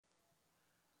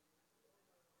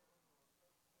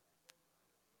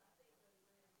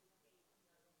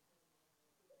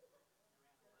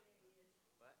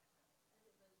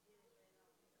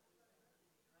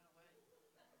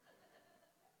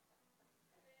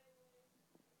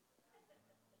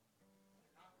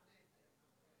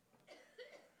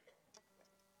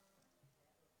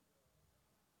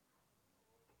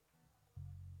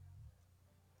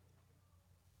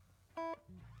What?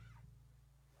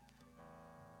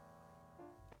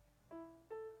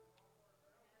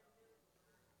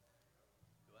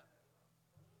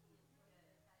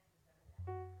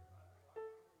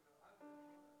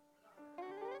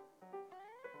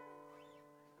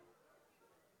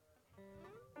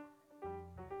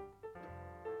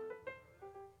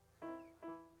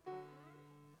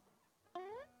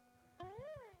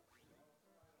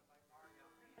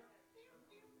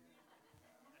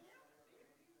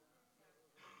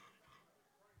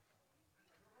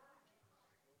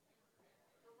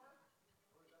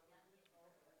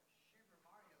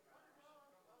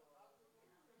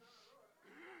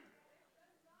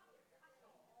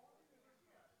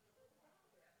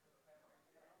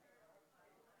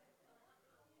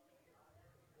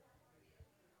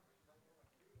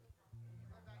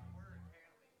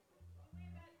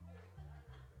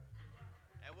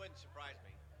 That wouldn't surprise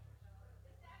me.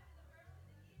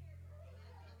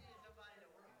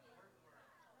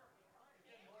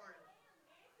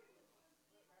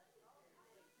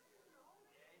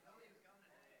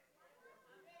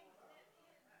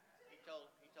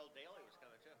 He told Dale he was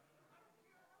coming too.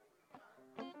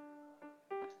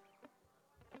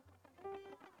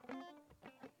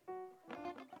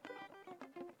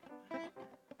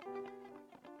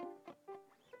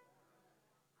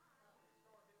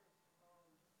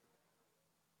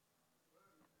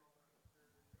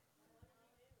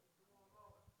 Girls are in the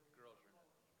hall. Girls are in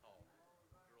the hall. Just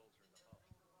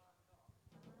waiting.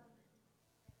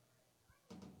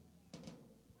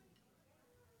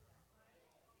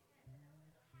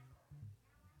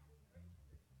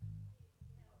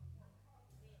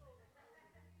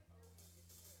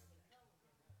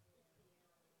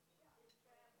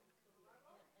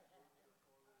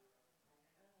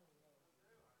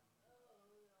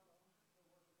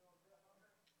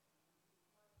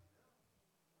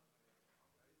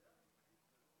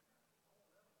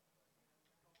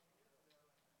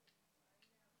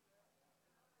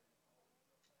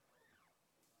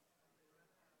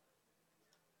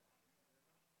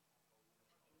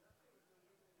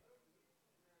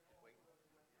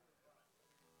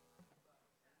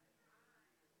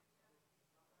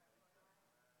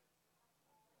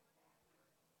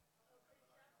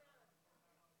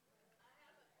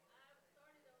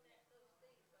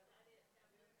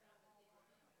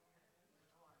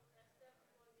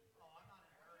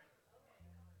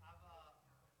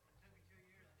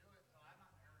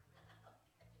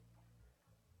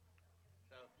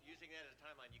 So using that as a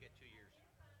timeline, you get 2 years.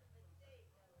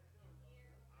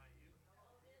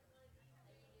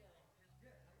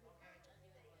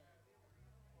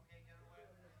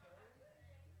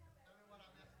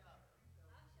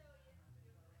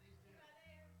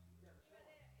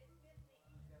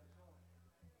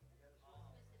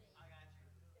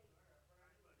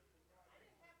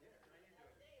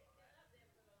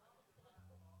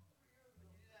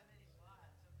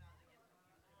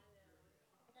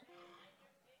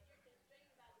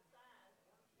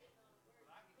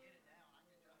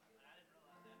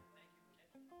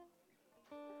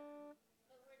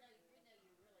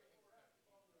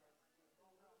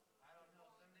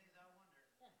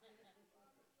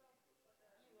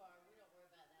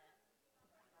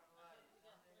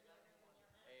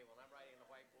 Hey, when I'm writing on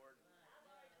the whiteboard,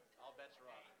 all bets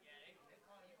are off. Yeah,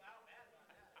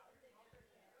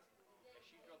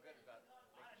 she's real good about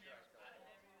making sure I spell it.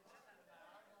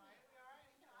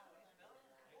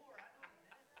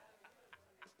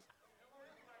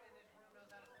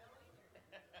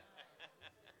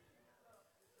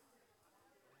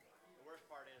 The worst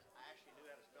part is I actually knew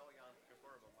how to spell Yom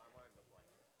Kippur, but my mind was blank.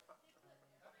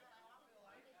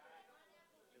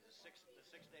 It was the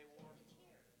 6 Day War,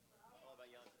 all about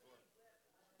Yom Kippur.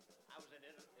 I was in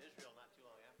Israel not too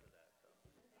long after that, so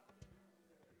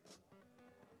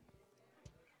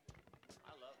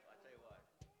I tell you what,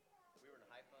 we were in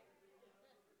Haifa,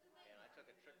 and I took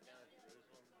a trip down to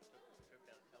Jerusalem, took a trip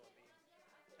down to Tel Aviv.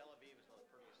 Tel Aviv is one of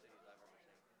the prettiest cities I've ever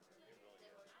seen. It really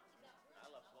is. I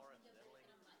love Florence in Italy,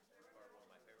 or one of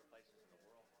my favorite places in the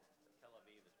world. But Tel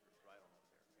Aviv is right on up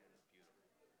there. It is beautiful.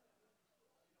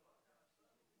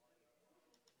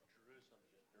 Jerusalem's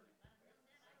just dirty.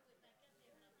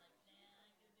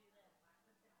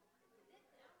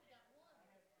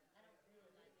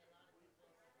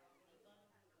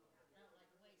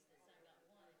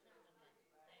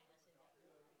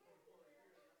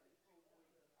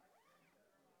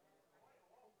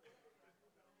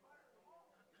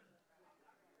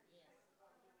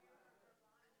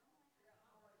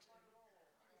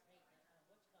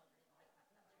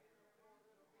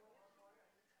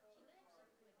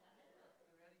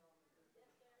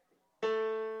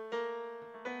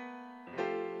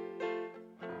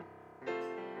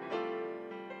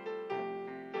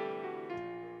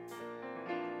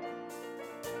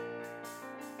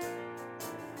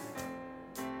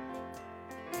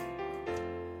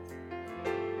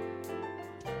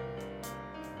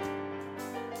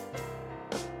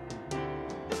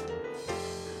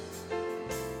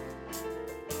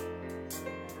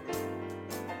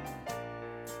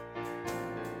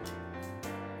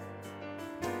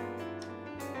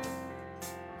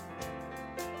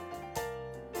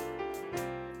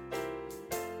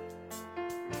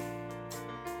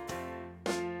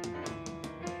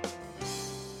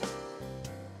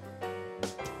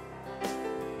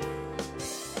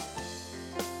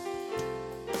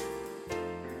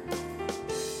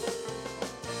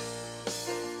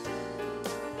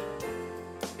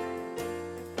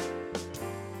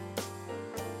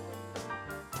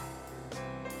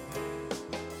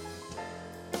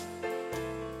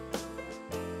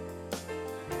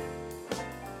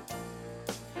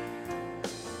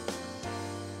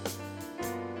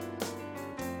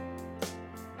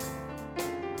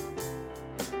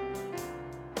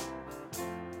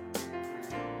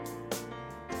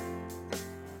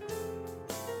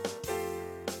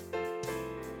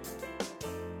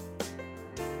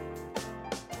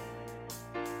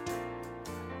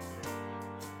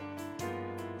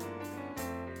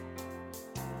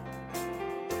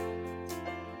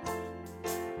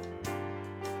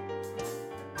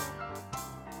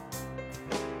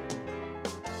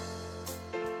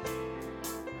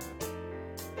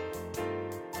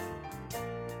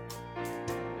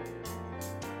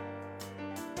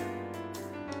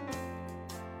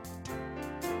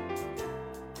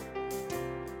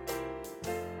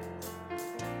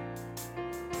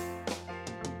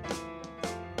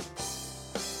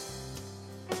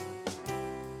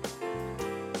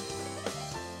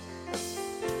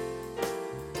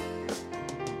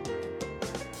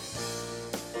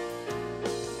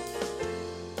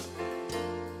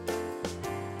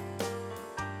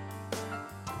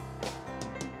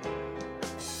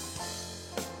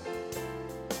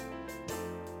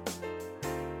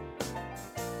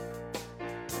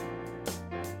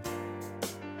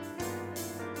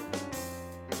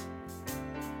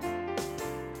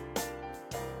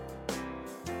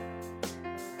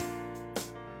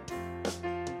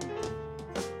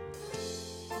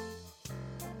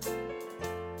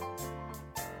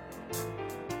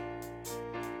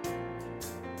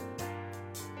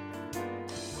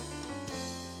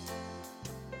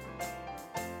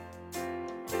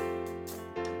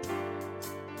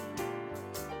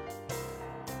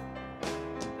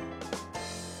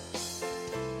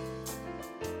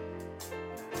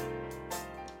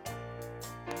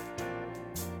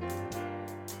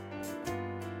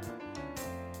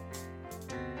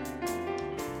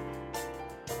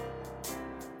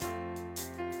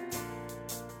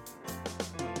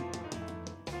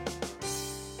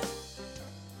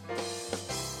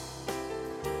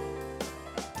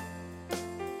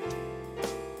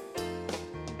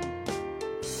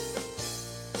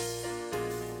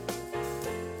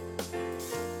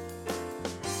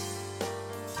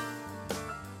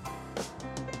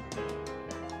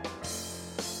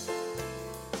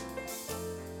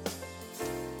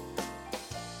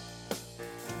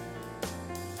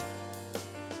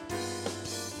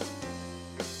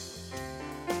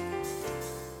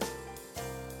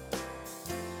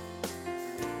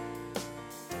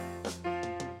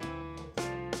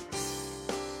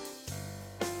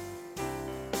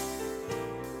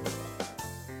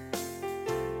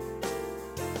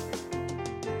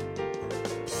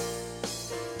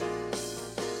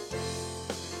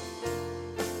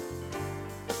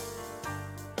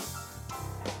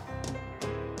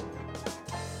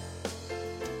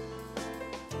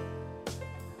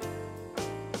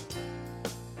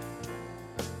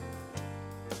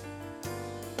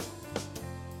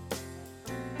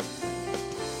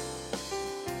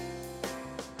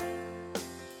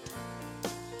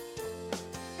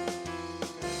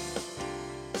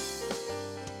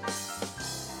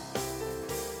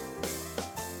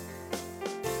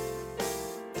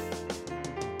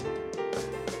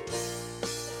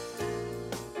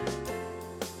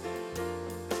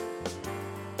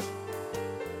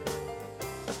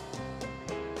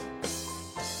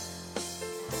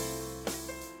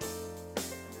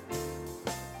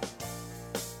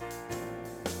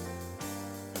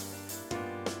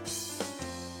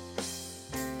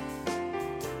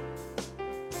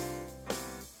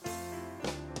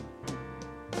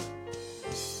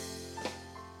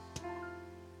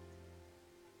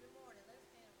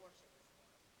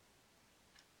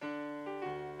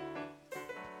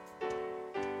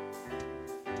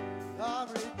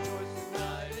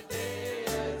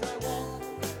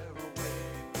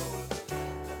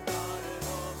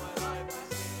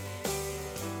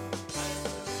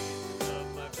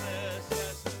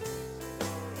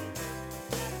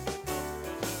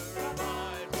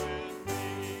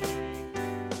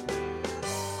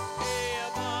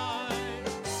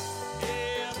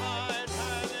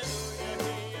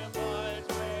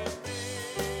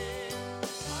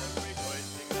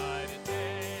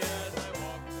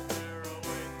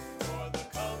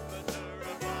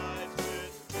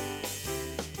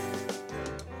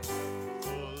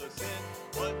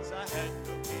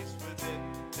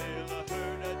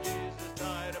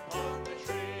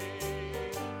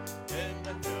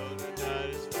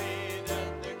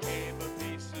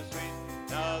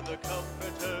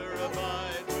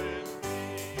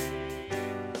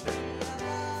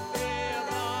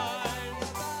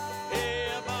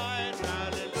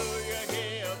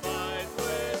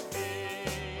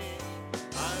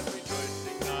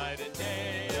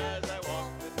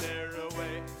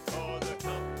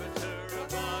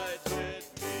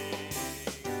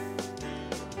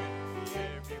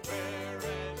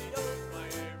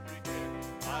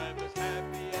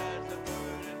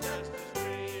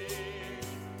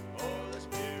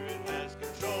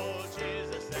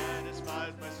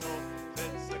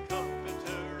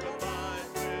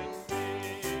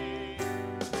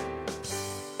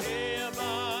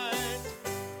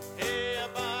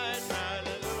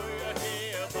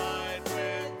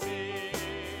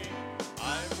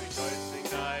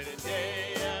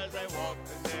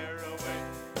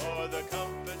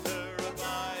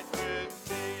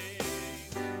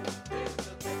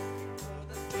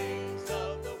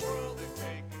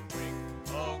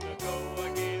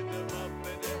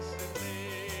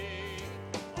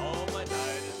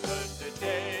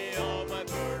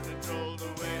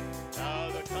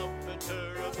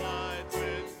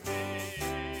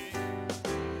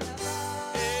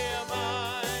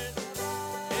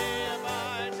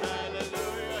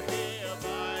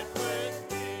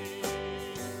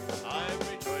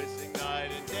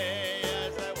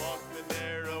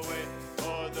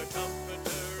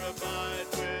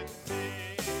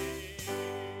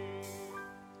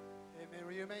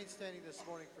 standing this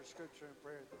morning for scripture and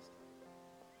prayer this time.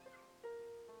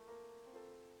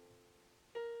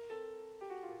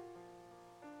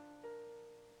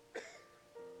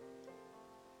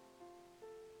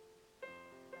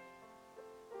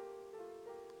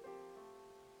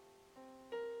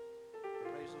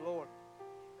 Praise the Lord.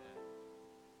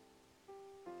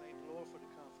 Thank the Lord for the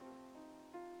comforter.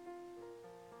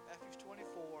 Matthew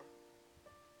 24,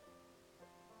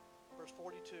 verse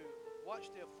 42.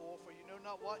 Watch therefore, for you know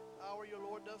not what hour your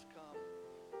Lord doth come.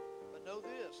 But know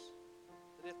this,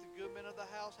 that if the good men of the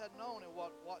house had known in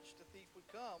what watch the thief would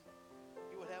come,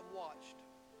 he would have watched,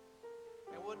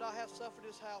 and would not have suffered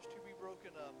his house to be broken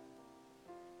up.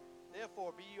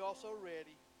 Therefore be ye also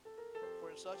ready, for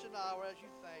in such an hour as you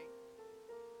think,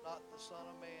 not the Son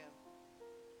of Man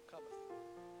cometh.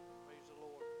 Praise the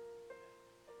Lord.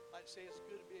 I'd say it's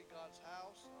good to be at God's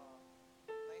house.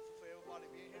 Thankful for everybody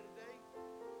being here today.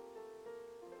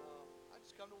 I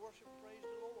just come to worship and praise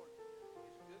the Lord.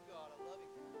 He's a good God. I love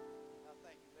Him. I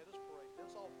thank you. Let us pray. Let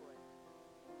us all pray.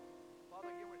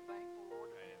 Father, again, we're thankful, Lord,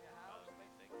 to be in your house.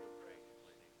 Thank you for your grace.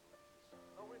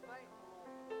 Lord, we're thankful, Lord,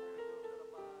 for the Spirit of yours that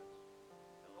abides.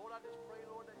 And Lord, I just pray,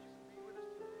 Lord, that you can be with us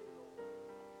today, Lord.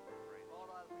 Lord,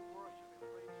 as we worship and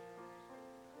praise you.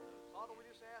 Father, we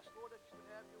just ask, Lord, that you would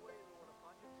have your way, Lord,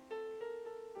 upon your people.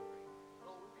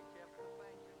 Lord, we be careful to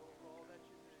thank you, Lord, for all that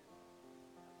you do.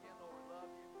 Again, Lord, we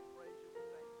love you, we praise you, we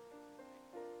thank you.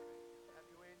 Have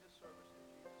your way in this service in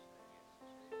Jesus' name.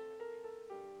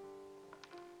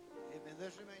 Amen.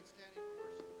 Let's remain standing for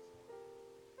worship this morning.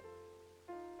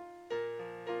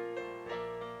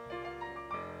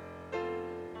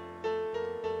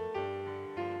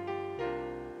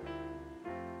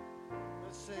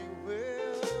 Let's sing,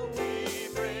 will we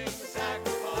bring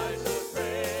sacrifice of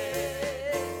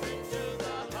praise?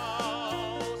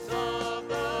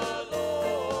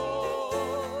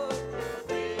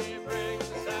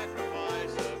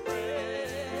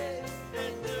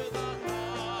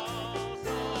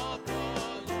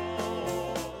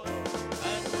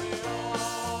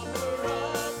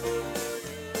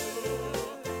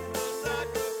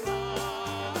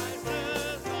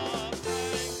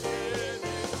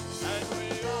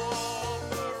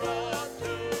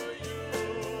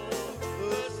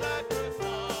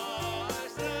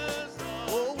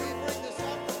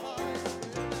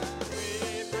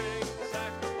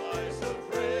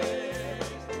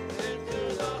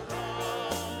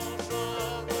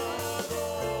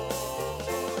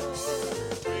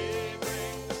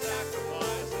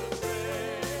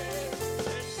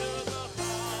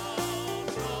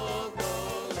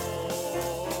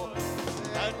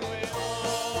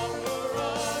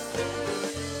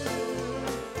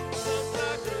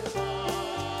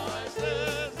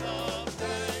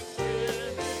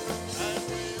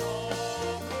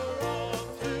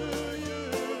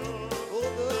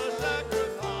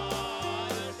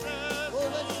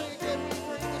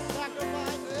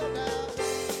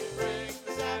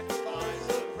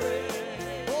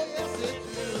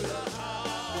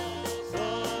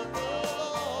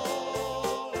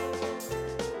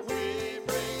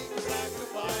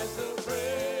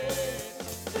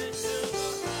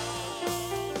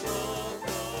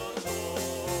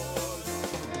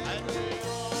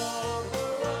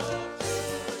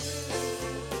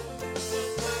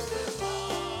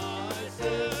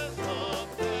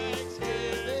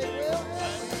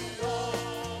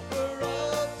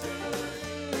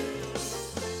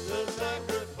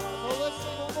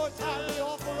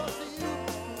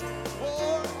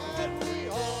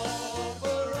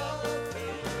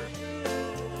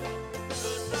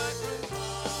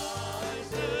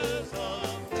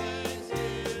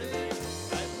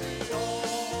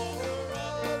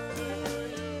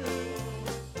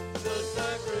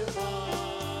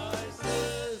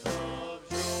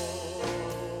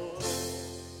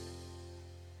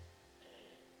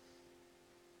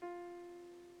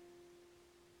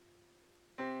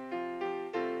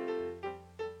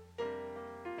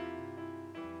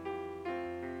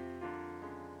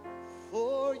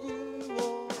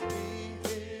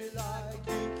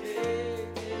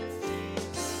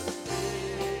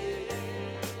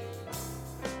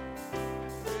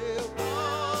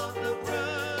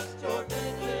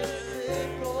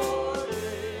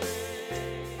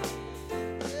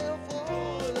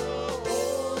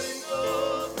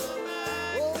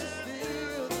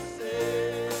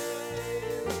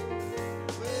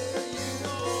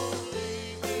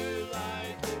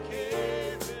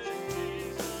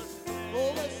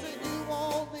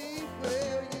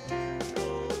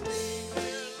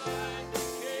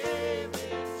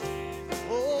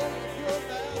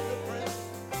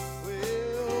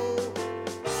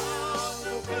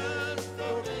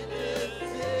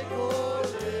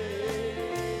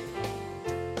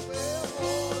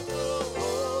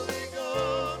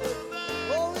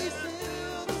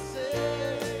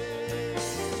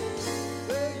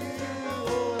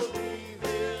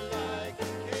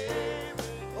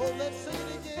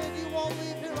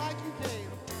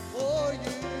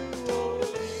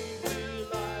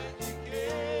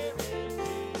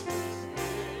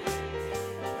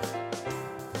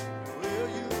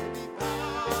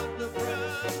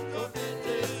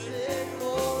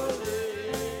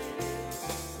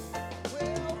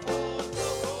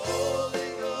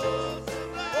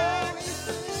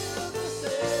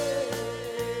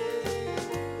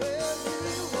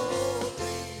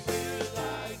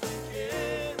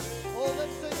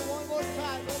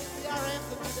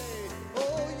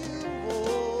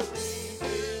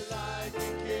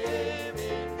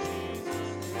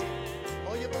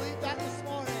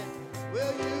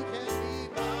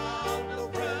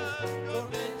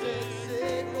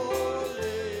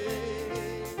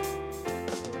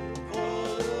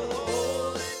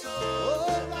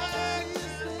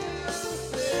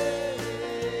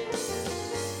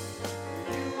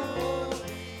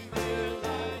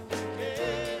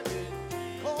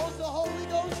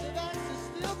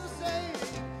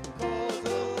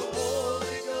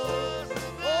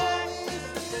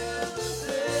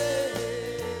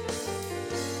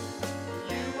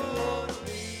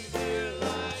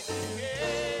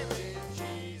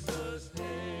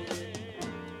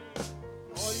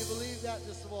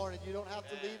 don't have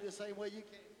to leave the same way you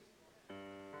came.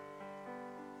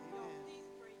 Y'all, Amen. please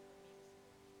pray for me this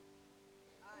morning.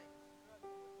 I am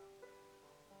struggling with my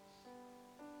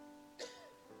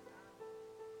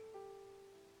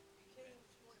became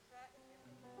one crack and then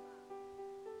went to five.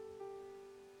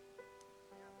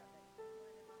 Now I've got that feeling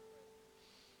in my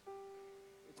throat.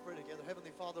 Let's pray together.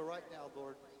 Heavenly Father, right now,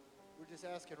 Lord, we're just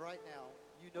asking right now,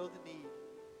 you know the need.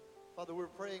 Father,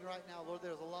 we're praying right now, Lord,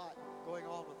 there's a lot going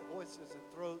on with voices and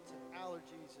throats and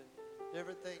allergies and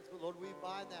different things. But Lord, we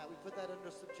bind that. We put that under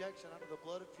subjection under the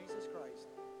blood of Jesus Christ.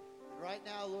 And right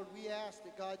now, Lord, we ask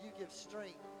that, God, you give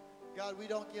strength. God, we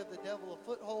don't give the devil a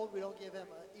foothold. We don't give him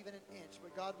even an inch.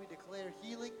 But God, we declare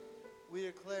healing. We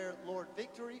declare, Lord,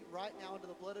 victory right now under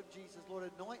the blood of Jesus. Lord,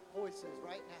 anoint voices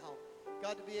right now.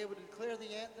 God, to be able to declare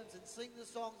the anthems and sing the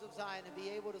songs of Zion and be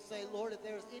able to say, Lord, if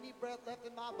there's any breath left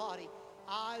in my body,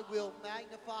 I will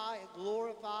magnify and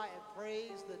glorify and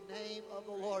praise the name of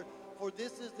the Lord. For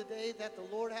this is the day that the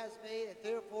Lord has made, and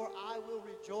therefore I will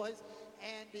rejoice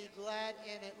and be glad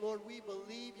in it. Lord, we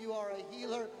believe you are a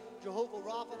healer, Jehovah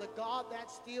Rapha, the God that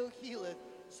still healeth.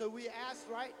 So we ask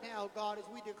right now, God, as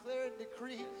we declare and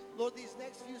decree, Lord, these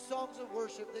next few songs of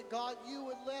worship, that God, you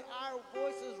would let our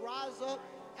voices rise up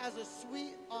as a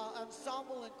sweet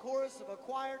ensemble and chorus of a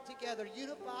choir together,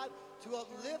 unified to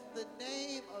uplift the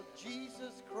name of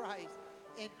Jesus Christ.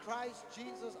 In Christ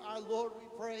Jesus our Lord we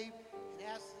pray and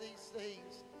ask these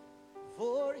things.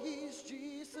 For he's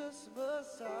Jesus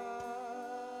Messiah,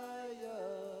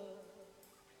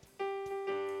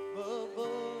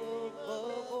 above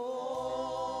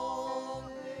all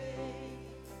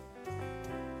names.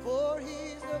 For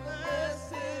he's the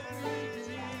blessed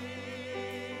Redeemer.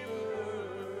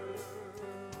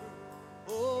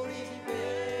 Oh, he's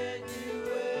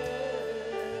Emmanuel.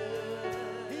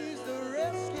 He's the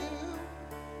rescue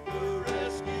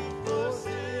for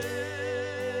sinners.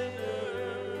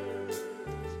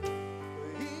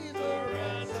 He's the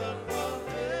ransom from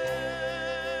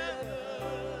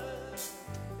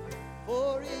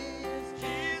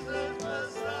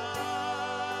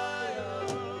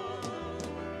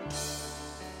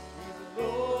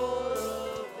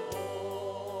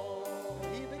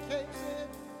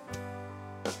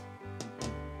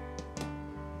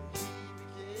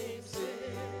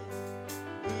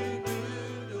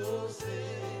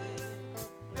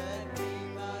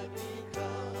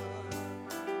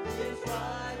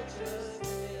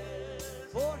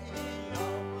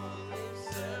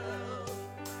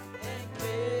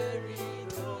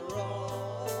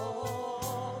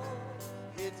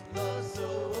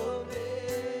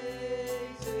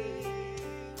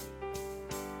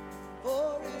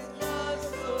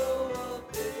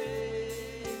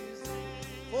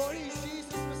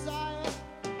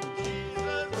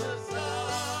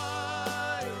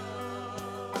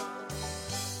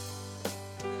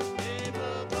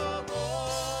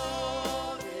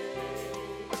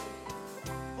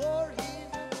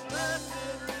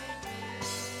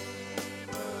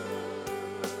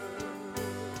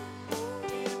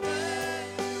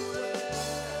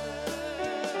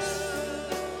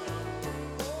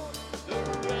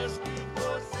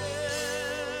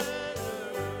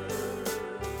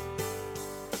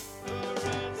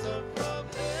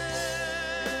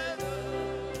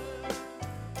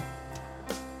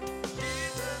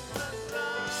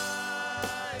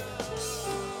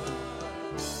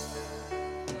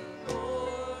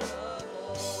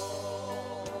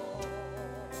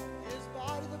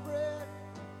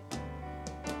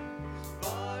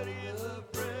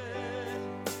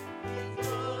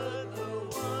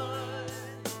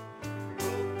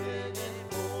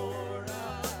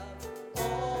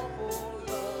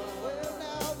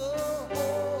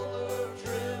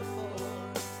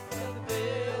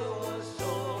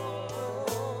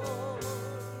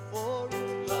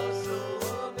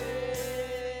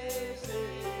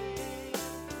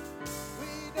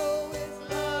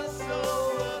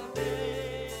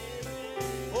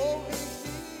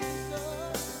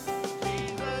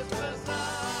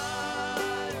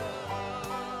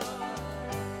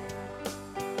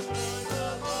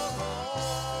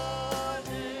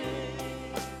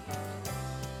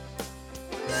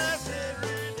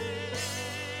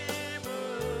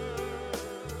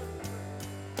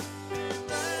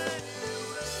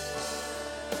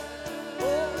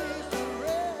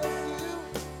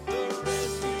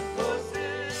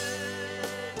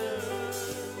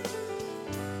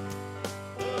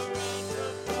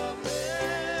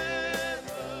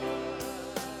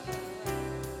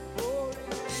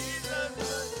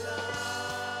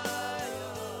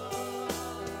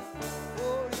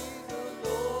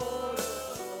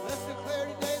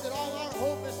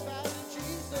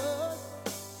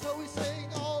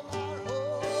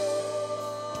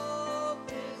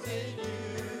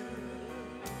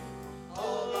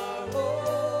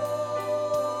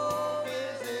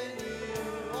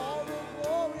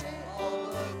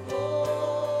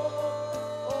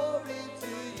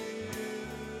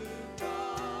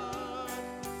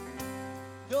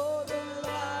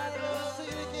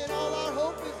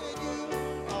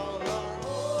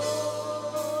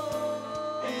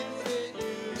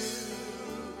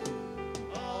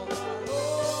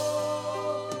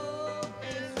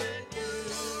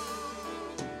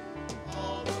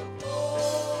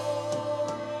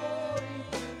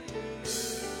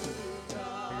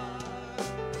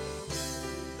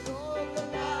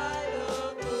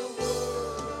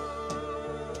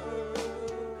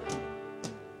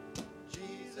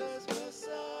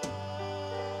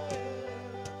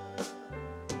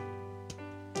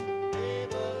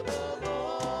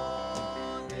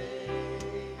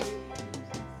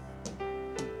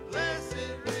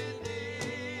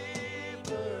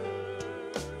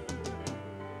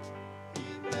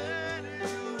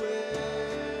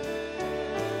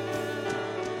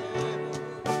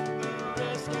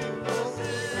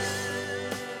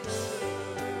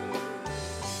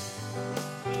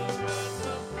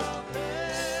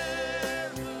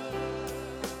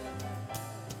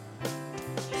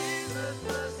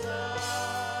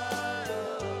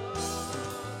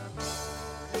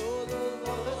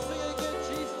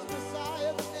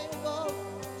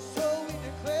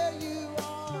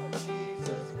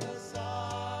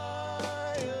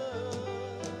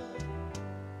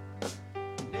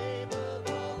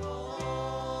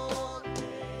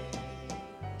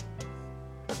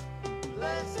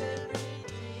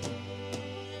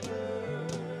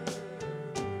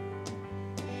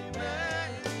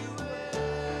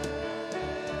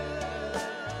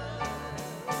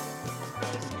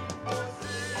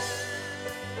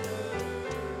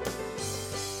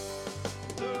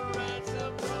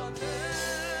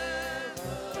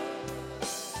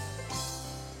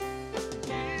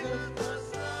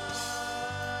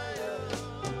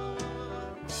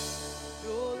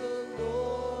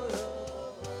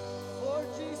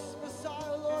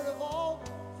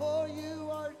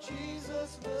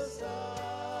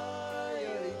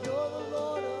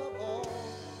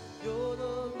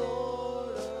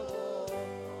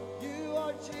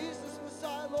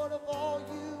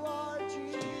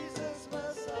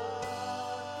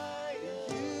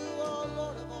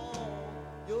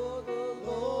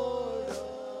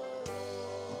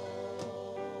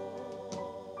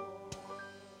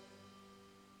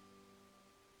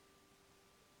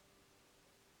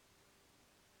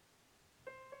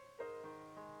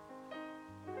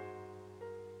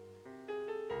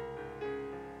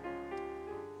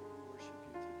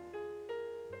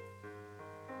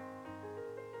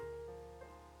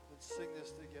sing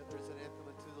this together as an anthem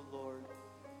unto the Lord.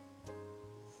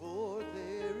 For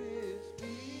there is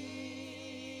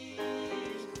peace,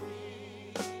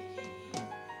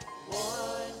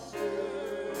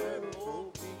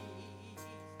 wonderful peace,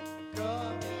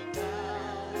 coming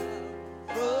down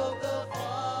from the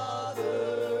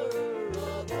Father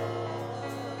above.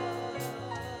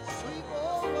 Sweep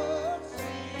over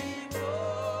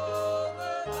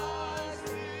my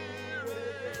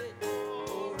spirit,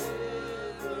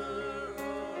 forever I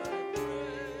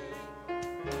pray.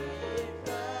 In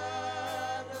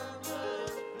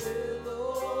fathomless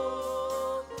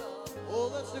billows of oh,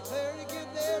 let's declare it again.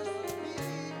 There's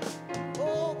peace.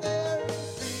 Oh, there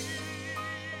is peace.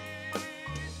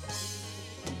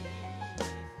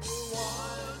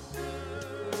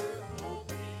 Wonderful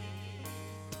peace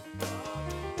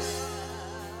coming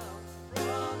down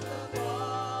from the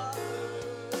Father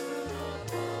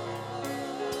above.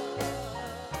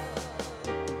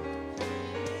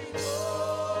 Sweep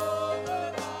over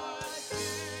my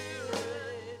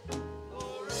spirit,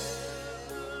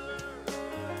 forever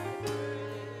I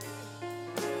pray.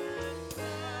 In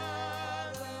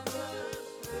fathomless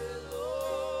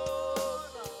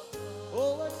billows of love.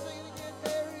 Oh, let's sing it again.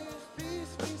 There is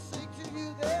peace. We sing to you.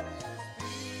 There is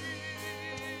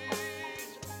peace.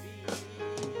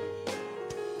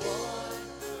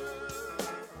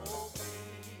 Wonderful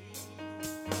peace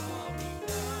coming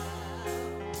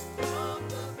down from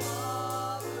the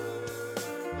Father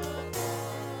above.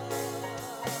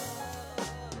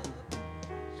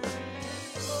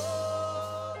 Sweep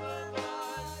over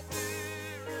my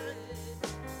spirit,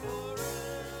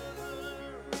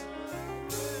 forever I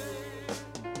pray.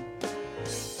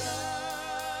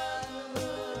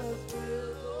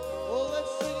 Oh,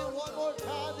 let's sing it one more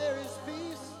time. There is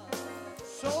peace.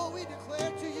 So we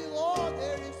declare to you, Lord,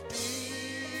 there is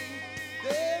peace.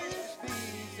 There is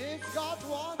peace. It's God's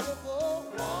wonderful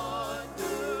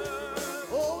wonder.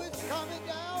 Oh, it's coming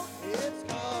down. It's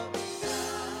coming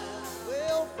down.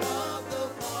 Well, from the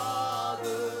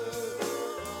Father.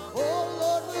 Oh,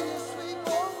 Lord, will you sweep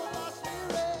over my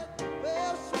spirit?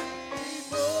 Well,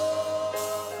 sweep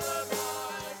over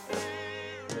my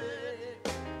spirit.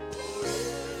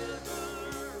 Forever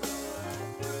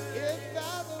in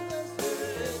fathomless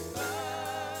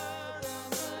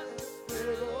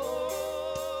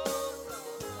billows.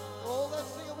 Oh, let's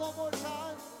sing it one more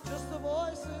time. Just the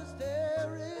voices.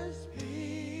 There is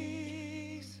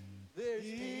peace. There's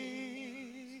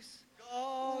peace.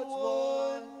 God's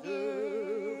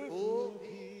wonderful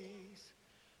peace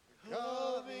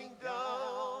coming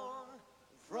down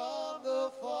from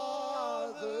the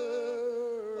Father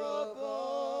above.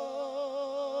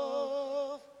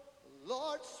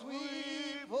 Lord,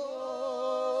 sweep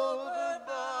over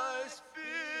my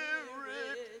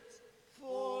spirit,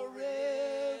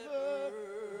 forever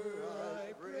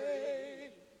I pray.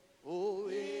 Oh,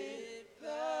 in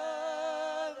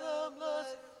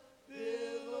fathomless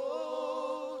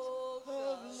billows of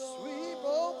love. Sweep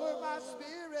over my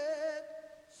spirit,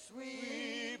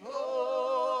 sweep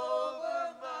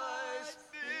over my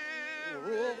spirit.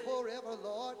 Oh, forever,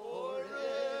 Lord,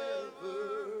 forever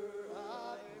I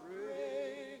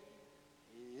pray.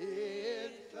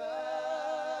 In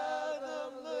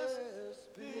fathomless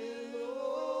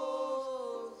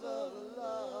billows of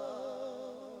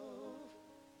love.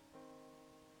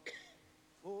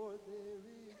 For there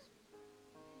is.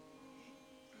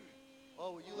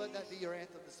 Oh, will you let that be your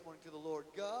anthem this morning to the Lord?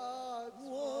 God's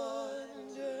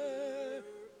wonder.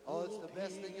 Oh, it's the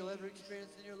best thing you'll ever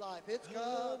experience in your life. It's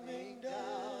coming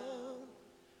down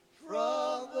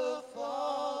from the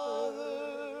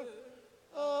Father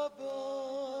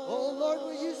above. Oh, Lord,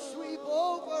 will you sweep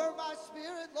over my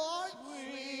spirit, Lord?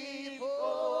 Sweep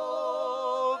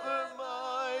over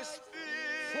my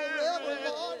spirit. Forever,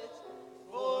 Lord.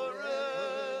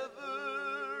 Forever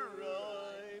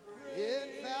I pray. In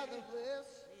fathomless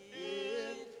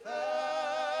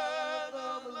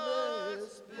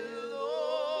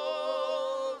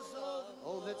billows of.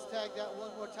 Oh, let's tag that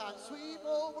one more time. Sweep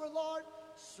over, Lord.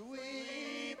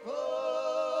 Sweep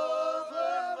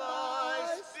over my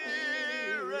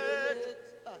spirit.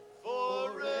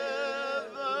 Forever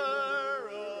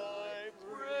I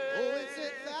pray. Oh, it's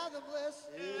in fathomless.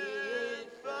 In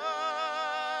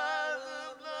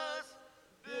fathomless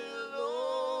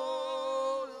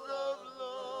billows of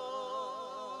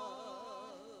love.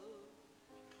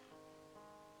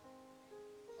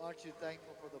 Aren't you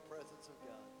thankful for the presence of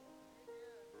God?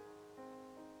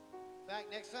 In fact,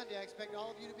 next Sunday, I expect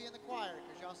all of you to be in the choir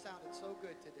because y'all sounded so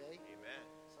good today. Amen.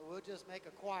 So we'll just make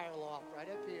a choir loft right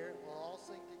up here. We'll all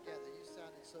sing together. You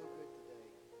sounded so good today.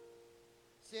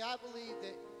 See, I believe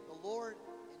that the Lord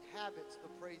inhabits the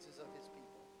praises of his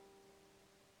people.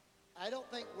 I don't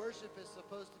think worship is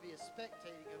supposed to be a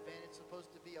spectating event. It's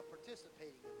supposed to be a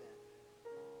participating event.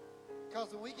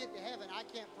 Because when we get to heaven, I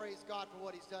can't praise God for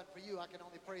what he's done for you. I can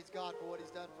only praise God for what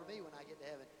he's done for me when I get to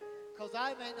heaven. Because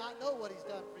I may not know what he's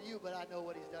done for you, but I know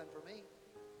what he's done for me.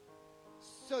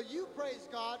 So you praise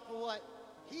God for what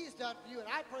he's done for you, and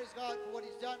I praise God for what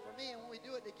he's done for me. And when we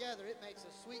do it together, it makes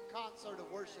a sweet concert of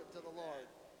worship to the Lord.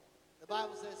 The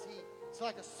Bible says it's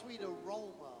like a sweet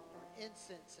aroma or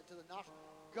incense into the nostril.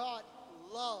 God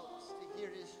loves to hear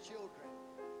his children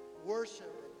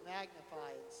worship and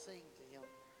magnify and sing to him.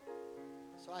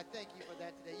 So I thank you for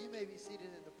that today. You may be seated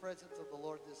in the presence of the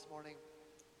Lord this morning.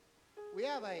 We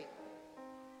have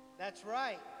that's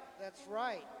right.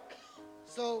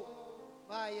 So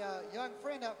my young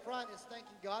friend up front is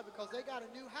thanking God because they got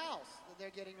a new house that they're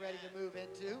getting ready to move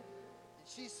into. And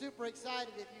she's super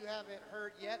excited, if you haven't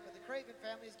heard yet, but the Craven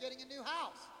family is getting a new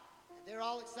house. And they're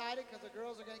all excited because the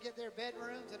girls are going to get their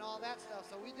bedrooms and all that stuff.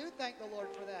 So we do thank the Lord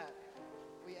for that.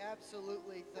 We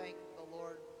absolutely thank the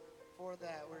Lord for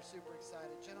that. We're super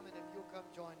excited. Gentlemen, if you'll come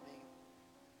join me.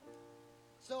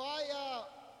 So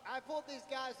I pulled these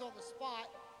guys on the spot.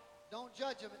 Don't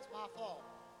judge them. It's my fault.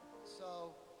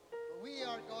 So we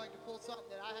are going to pull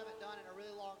something that I haven't done in a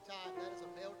really long time. That is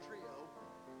a male trio.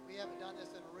 We haven't done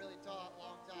this in a really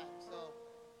long time. So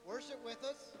worship with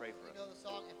us. Pray for us. You know the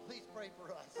song, and please pray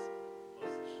for us.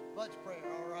 Much prayer,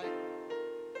 all right?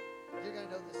 You're going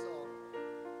to know this song.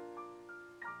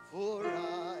 For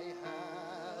I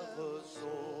have a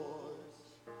source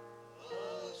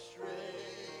of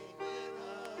strength when I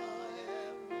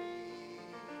am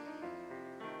weak,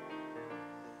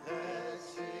 that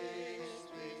sees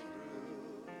me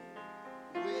through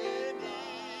when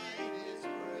night is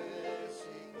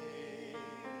pressing in.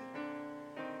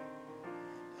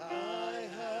 I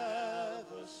have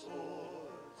a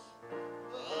source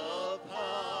of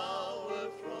power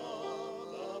from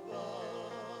above.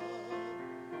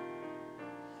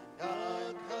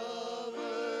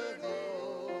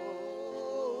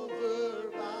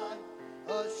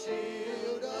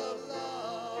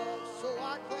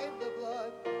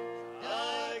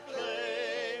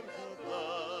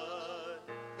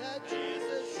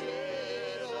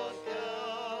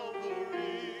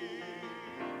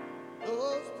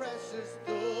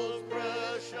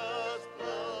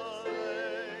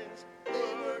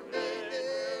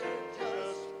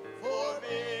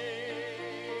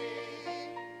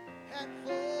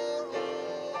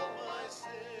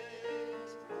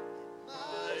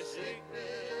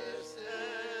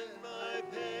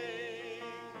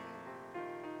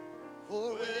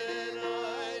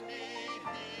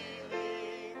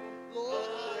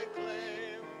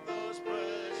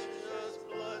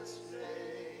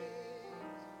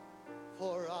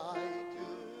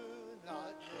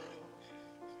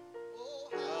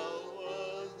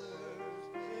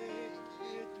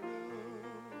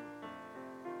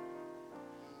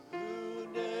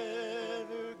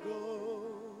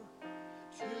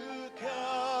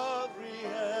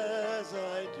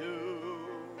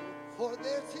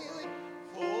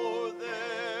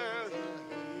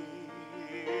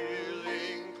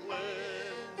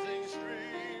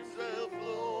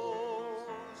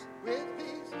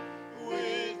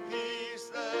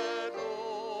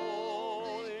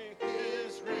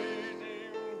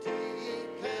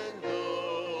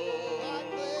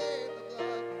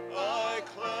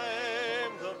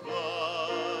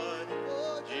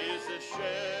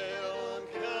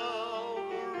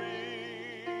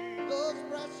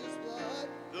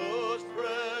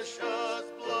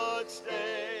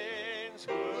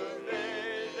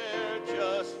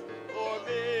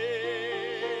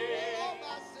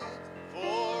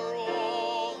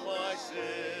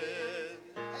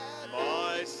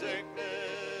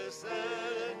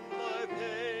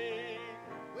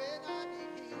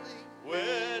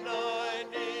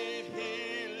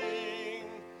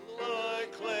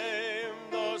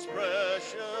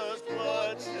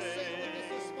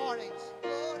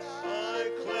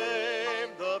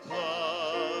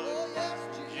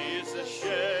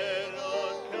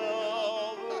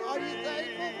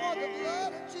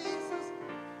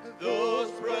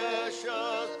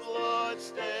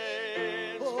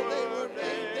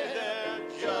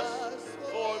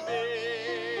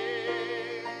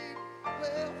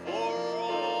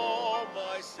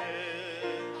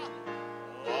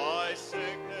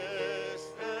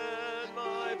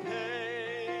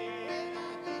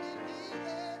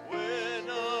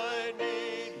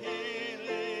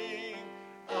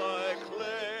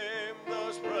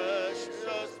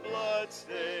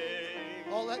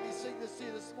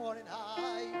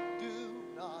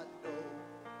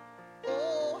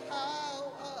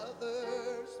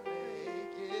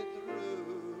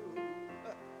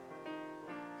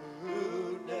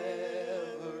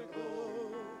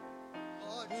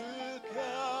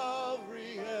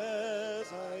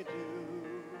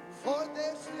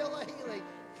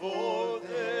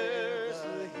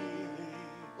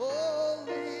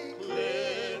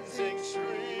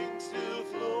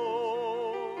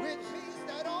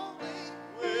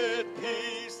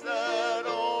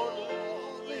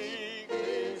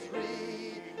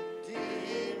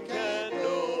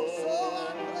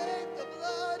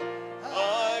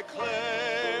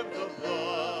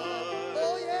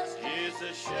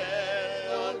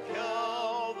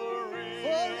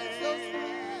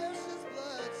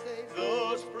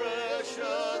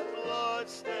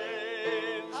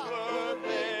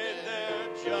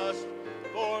 just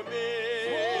for me.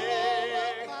 For all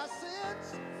of my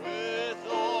sins With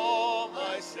all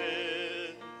my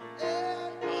sin,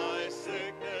 and my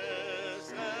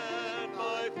sickness and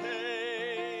my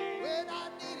pain. when I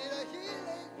needed a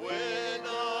healing, When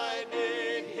I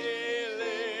need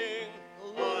healing,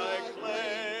 I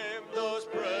claim those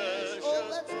precious oh,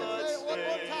 let's declare blood it one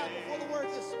more time before the stains. word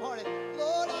this morning.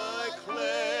 Lord, I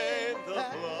claim the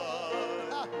that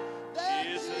blood that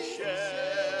Jesus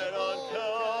shed on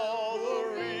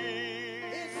Calvary.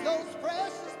 It's those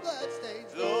precious blood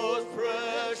stains. Those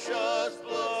precious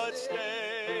blood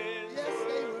stains Yes,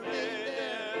 they were were made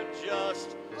there. made just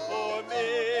Oh, for they were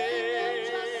made me.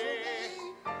 just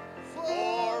for me.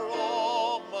 For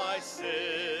all my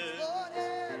sins, Lord,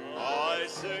 and my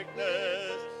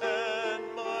sickness and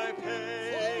my for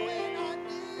pain. when I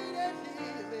needed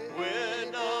healing,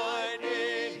 When I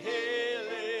need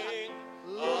healing,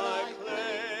 I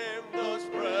claim those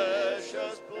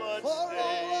precious blood for all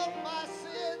stains. of my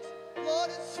sins, Lord,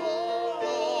 it's for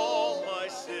All my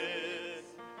sins,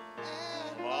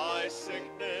 and my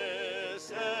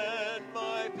sickness and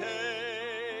my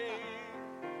pain.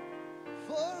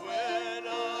 for When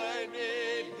I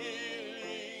need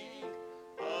healing,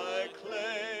 I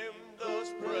claim those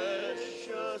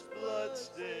precious blood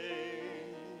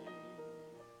stains.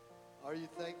 Are you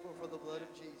thankful for the blood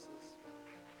of Jesus?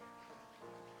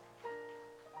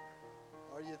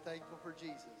 Are you thankful for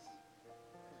Jesus?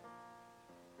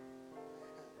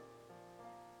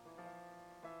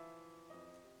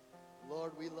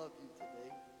 Lord, we love you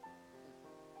today.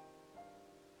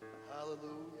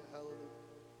 Hallelujah, hallelujah.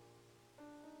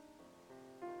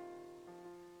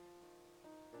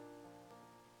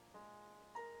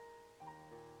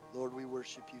 Lord, we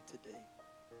worship you today.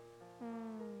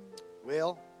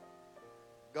 Well,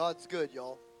 God's good,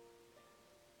 y'all.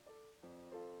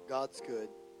 God's good.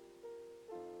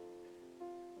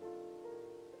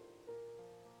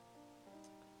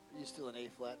 Are you still in A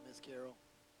flat, Miss Carol?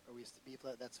 Are we B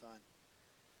flat? That's fine.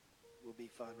 We'll be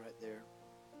fine right there.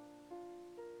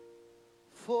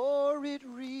 For it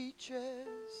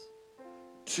reaches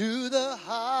to the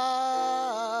highest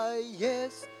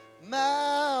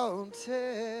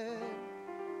mountain.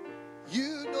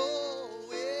 You know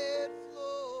it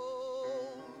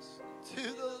flows to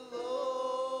the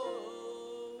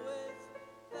lowest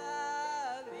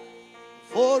valley.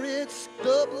 For it's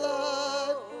the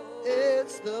blood,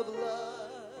 it's the blood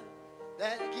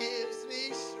that gives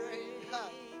me strength.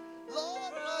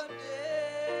 Lord, one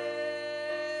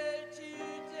day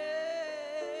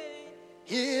today,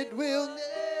 it will never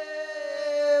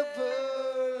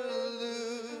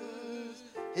lose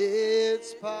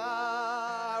its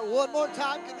power. One more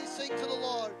time, can we sing to the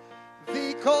Lord?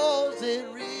 Because it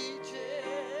reaches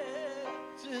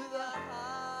to the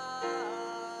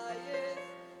highest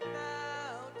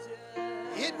mountain.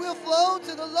 It will flow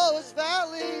to the lowest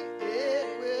valley.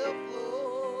 It will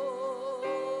flow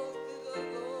to the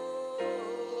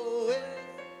lowest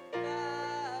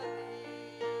valley.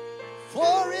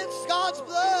 For it's God's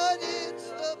blood, it's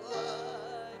the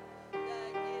blood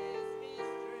that gives me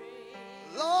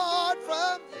strength. Lord,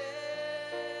 from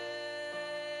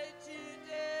day to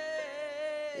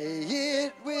day,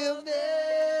 it will never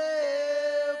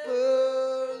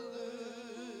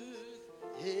lose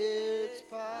its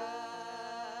power.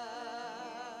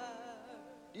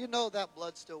 Do you know that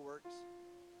blood still works?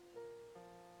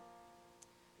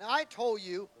 Now, I told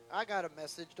you I got a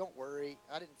message. Don't worry.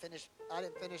 I didn't finish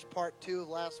part 2 of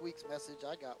last week's message.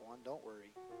 I got one. Don't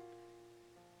worry.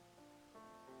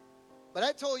 But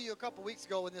I told you a couple weeks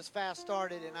ago when this fast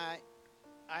started, and I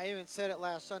even said it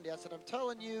last Sunday. I said, I'm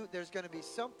telling you, there's going to be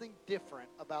something different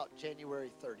about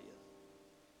January 30th.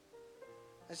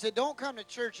 I said, don't come to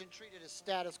church and treat it as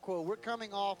status quo. We're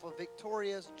coming off a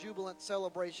victorious, jubilant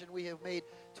celebration. We have made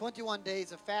 21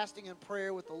 days of fasting and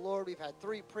prayer with the Lord. We've had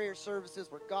 3 prayer services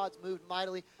where God's moved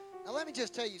mightily. Now, let me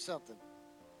just tell you something.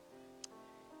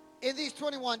 In these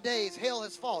 21 days, hell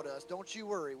has fought us. Don't you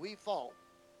worry. We fought.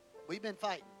 We've been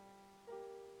fighting.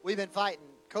 We've been fighting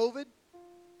COVID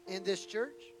in this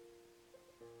church.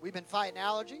 We've been fighting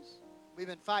allergies. We've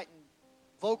been fighting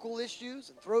vocal issues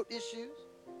and throat issues.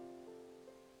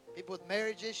 People with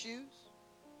marriage issues,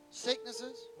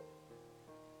 sicknesses.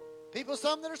 People,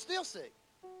 some that are still sick.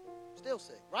 Still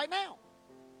sick. Right now.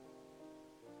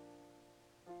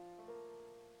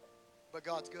 But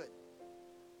God's good.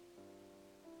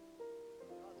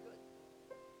 God's good.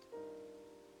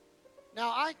 Now,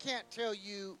 I can't tell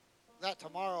you that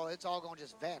tomorrow it's all going to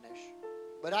just vanish.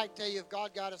 But I can tell you, if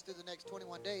God got us through the next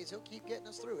 21 days, He'll keep getting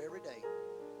us through every day.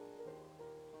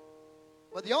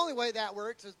 But the only way that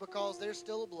works is because there's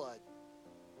still a blood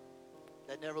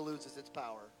that never loses its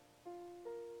power.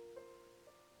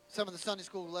 Some of the Sunday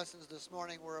school lessons this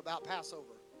morning were about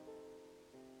Passover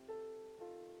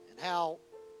and how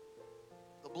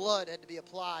the blood had to be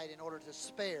applied in order to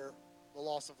spare the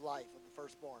loss of life of the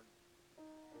firstborn.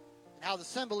 And how the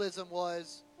symbolism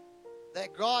was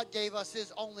that God gave us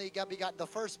His only begotten, the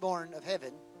firstborn of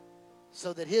heaven,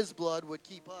 so that His blood would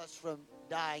keep us from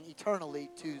dying eternally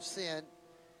to sin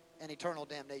and eternal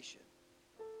damnation.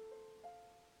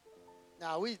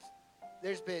 Now,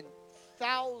 there's been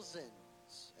thousands,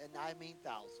 and I mean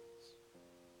thousands,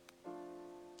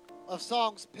 of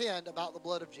songs penned about the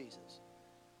blood of Jesus.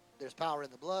 There's power in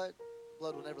the blood.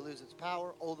 Blood will never lose its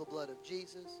power. Oh, the blood of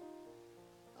Jesus.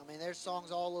 I mean, there's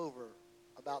songs all over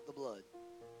about the blood.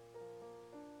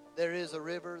 There is a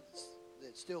river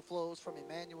that still flows from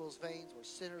Emmanuel's veins, where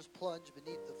sinners plunge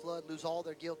beneath the flood, lose all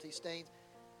their guilty stains.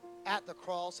 At the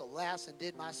cross, alas, and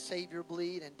did my Savior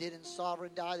bleed, and did in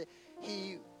sovereign die, that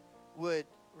He would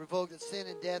revoke the sin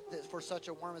and death that for such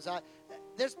a worm as I.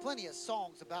 There's plenty of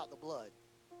songs about the blood.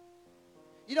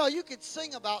 You know, you could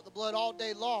sing about the blood all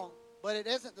day long, but it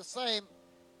isn't the same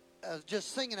as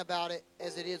just singing about it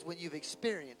as it is when you've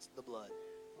experienced the blood.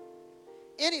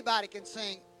 Anybody can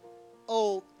sing,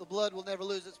 oh, the blood will never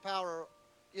lose its power.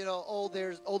 You know, oh,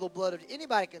 the blood of...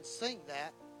 Anybody can sing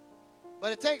that.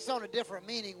 But it takes on a different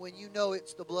meaning when you know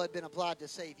it's the blood been applied to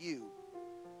save you.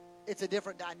 It's a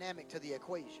different dynamic to the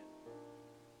equation.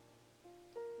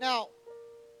 Now,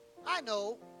 I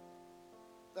know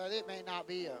that it may not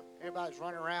be everybody's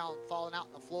running around falling out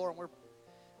on the floor and we're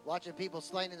watching people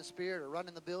slain in the spirit or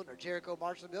running the building or Jericho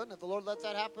marching the building. If the Lord lets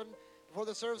that happen before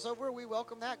the service is over, we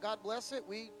welcome that. God bless it.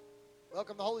 We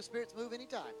welcome the Holy Spirit to move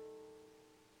anytime.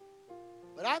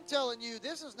 But I'm telling you,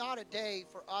 this is not a day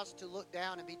for us to look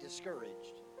down and be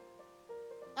discouraged.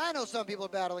 I know some people are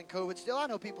battling COVID still. I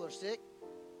know people are sick.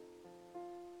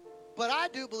 But I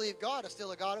do believe God is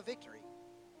still a God of victory.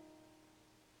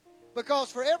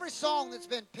 Because for every song that's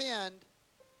been penned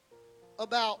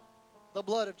about the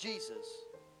blood of Jesus,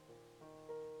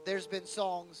 there's been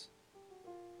songs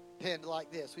penned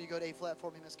like this. Will you go to A flat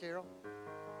for me, Miss Carol?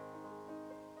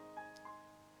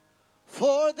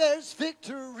 For there's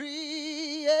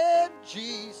victory in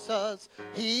Jesus.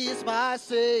 He's my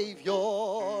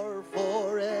Savior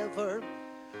forever.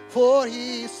 For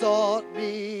He sought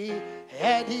me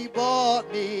and He bought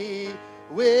me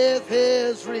with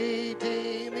His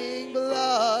redeeming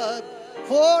blood.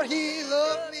 For He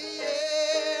loved me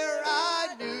ere I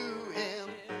knew Him,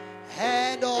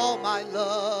 and all my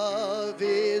love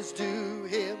is due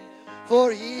Him.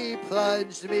 For He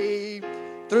plunged me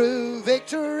through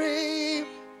victory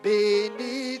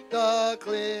beneath the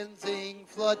cleansing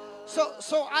flood.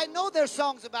 So I know there's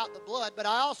songs about the blood, but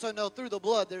I also know through the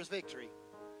blood there's victory.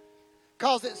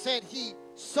 Because it said He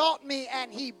sought me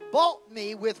and He bought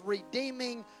me with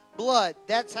redeeming blood.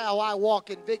 That's how I walk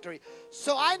in victory.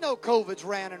 So I know COVID's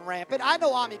ran and rampant. I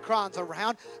know Omicron's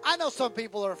around. I know some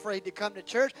people are afraid to come to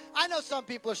church. I know some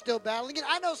people are still battling it.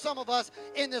 I know some of us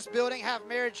in this building have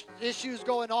marriage issues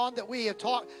going on that we have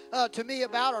talked to me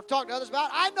about or talked to others about.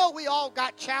 I know we all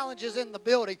got challenges in the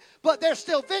building, but there's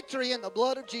still victory in the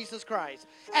blood of Jesus Christ.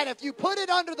 And if you put it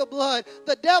under the blood,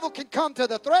 the devil can come to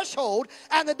the threshold,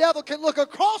 and the devil can look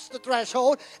across the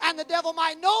threshold, and the devil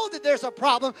might know that there's a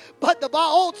problem, but the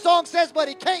old song says, but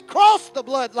he can't cross the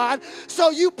bloodline.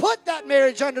 So you put that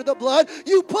marriage under the blood.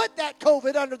 You put that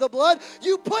COVID under the blood.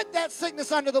 You put that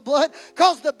sickness under the blood,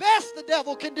 because the best the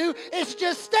devil can do is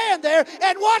just stand there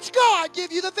and watch God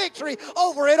give you the victory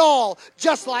over it all,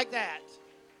 just like that.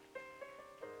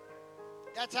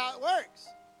 That's how it works.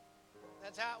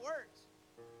 That's how it works.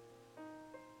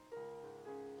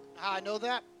 How I know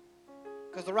that?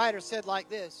 Because the writer said like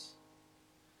this.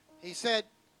 He said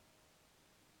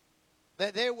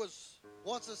that there was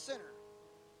once a sinner,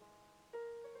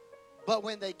 but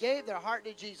when they gave their heart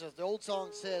to Jesus, the old song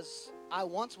says, I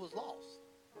once was lost,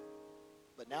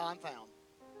 but now I'm found.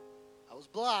 I was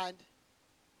blind,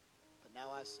 but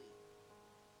now I see.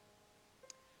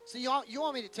 So you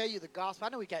want me to tell you the gospel? I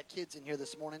know we got kids in here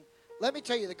this morning. Let me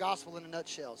tell you the gospel in a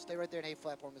nutshell. Stay right there in A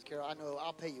flat for Miss Carol. I know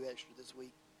I'll pay you extra this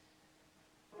week.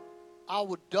 I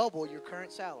would double your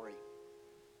current salary.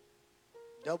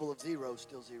 Double of zero,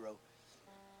 still zero.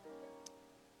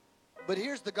 But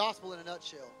here's the gospel in a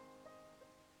nutshell.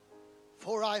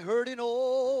 For I heard an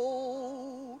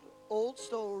old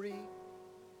story,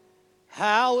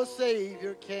 how a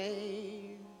Savior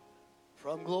came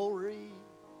from glory,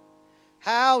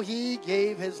 how He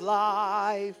gave His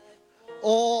life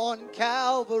on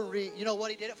Calvary. You know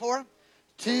what He did it for?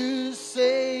 To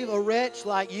save a wretch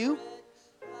like you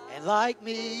and like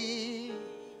me.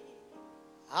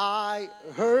 I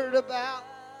heard about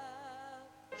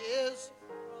his,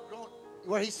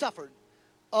 where he suffered,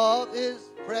 of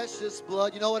his precious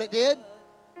blood. You know what it did?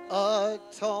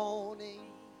 Atoning.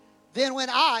 Then when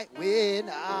I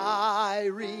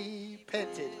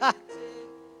repented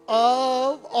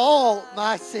of all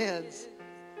my sins,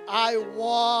 I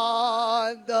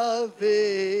won the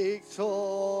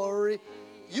victory.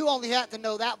 You only have to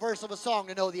know that verse of a song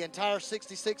to know the entire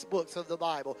 66 books of the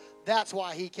Bible. That's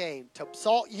why he came, to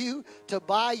salt you, to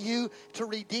buy you, to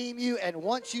redeem you. And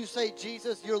once you say,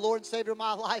 Jesus, your Lord and Savior of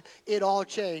my life, it all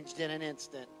changed in an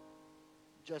instant.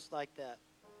 Just like that.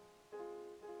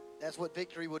 That's what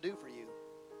victory will do for you.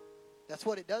 That's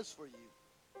what it does for you.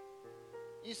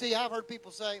 You see, I've heard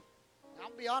people say, I'm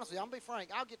going to be honest with you, I'm going to be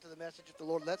frank, I'll get to the message if the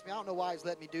Lord lets me. I don't know why he's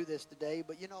letting me do this today,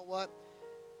 but you know what?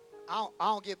 I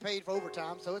don't get paid for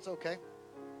overtime, so it's okay.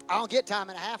 I don't get time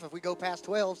and a half if we go past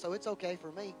 12, so it's okay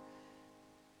for me.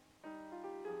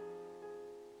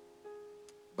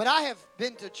 But I have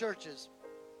been to churches,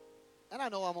 and I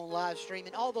know I'm on live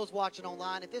streaming. All those watching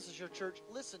online, if this is your church,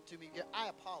 listen to me. I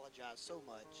apologize so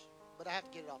much, but I have to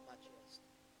get it off my chest.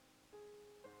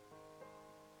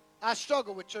 I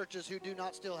struggle with churches who do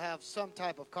not still have some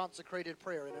type of consecrated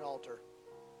prayer in an altar.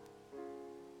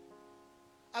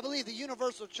 I believe the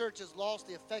universal church has lost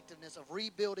the effectiveness of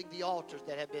rebuilding the altars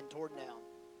that have been torn down.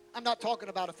 I'm not talking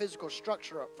about a physical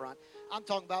structure up front. I'm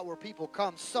talking about where people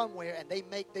come somewhere and they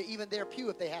make even their pew,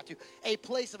 if they have to, a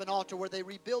place of an altar where they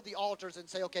rebuild the altars and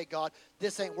say, okay, God,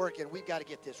 this ain't working. We've got to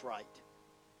get this right.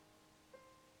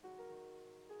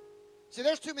 See,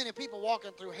 there's too many people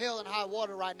walking through hell and high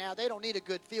water right now. They don't need a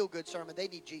good feel-good sermon. They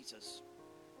need Jesus.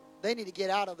 They need to get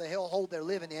out of the hellhole they're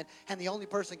living in, and the only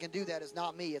person can do that is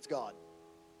not me, it's God.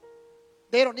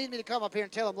 They don't need me to come up here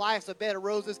and tell them life's a bed of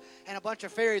roses and a bunch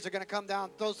of fairies are going to come down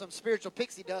and throw some spiritual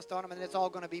pixie dust on them and it's all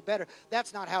going to be better.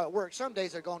 That's not how it works. Some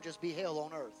days are going to just be hell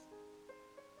on earth.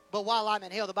 But while I'm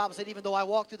in hell, the Bible said, even though I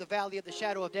walk through the valley of the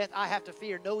shadow of death, I have to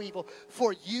fear no evil,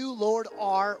 for you, Lord,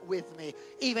 are with me.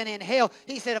 Even in hell,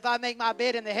 he said, if I make my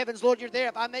bed in the heavens, Lord, you're there.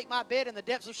 If I make my bed in the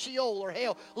depths of Sheol or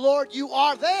hell, Lord, you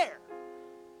are there.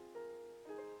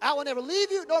 I will never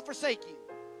leave you nor forsake you.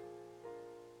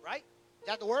 Right? Is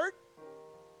that the word?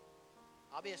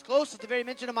 I'll be as close as the very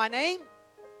mention of my name.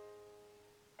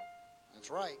 That's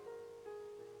right.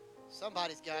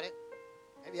 Somebody's got it.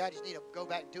 Maybe I just need to go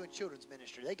back and doing children's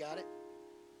ministry. They got it.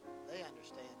 They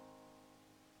understand.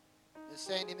 Miss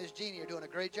Sandy and Miss Jeannie are doing a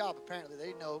great job. Apparently,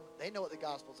 they know what the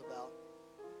gospel's about.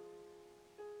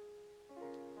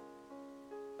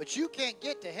 But you can't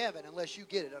get to heaven unless you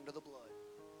get it under the blood.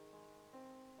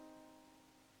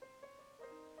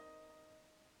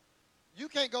 You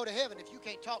can't go to heaven if you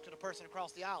can't talk to the person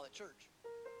across the aisle at church.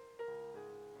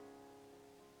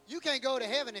 You can't go to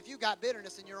heaven if you got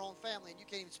bitterness in your own family and you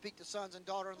can't even speak to sons and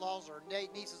daughter-in-laws or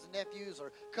nieces and nephews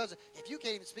or cousins. If you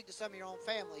can't even speak to some of your own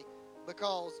family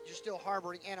because you're still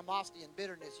harboring animosity and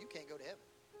bitterness, you can't go to heaven.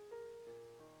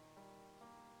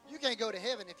 You can't go to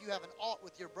heaven if you have an ought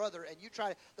with your brother and you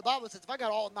try to, the Bible says, if I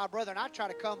got ought with my brother and I try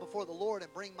to come before the Lord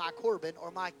and bring my Corban or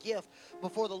my gift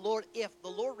before the Lord, if the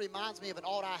Lord reminds me of an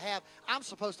ought I have, I'm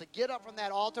supposed to get up from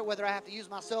that altar, whether I have to use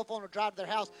my cell phone or drive to their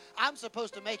house. I'm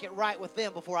supposed to make it right with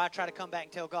them before I try to come back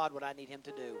and tell God what I need him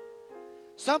to do.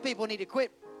 Some people need to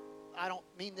quit. I don't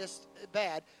mean this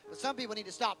bad, but some people need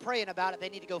to stop praying about it. They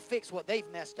need to go fix what they've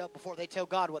messed up before they tell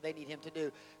God what they need him to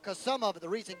do. Because some of it, the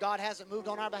reason God hasn't moved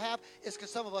on our behalf is because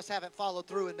some of us haven't followed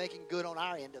through in making good on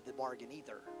our end of the bargain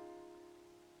either.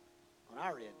 On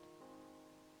our end.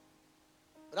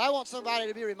 But I want somebody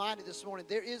to be reminded this morning,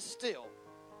 there is still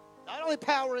not only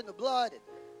power in the blood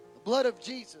of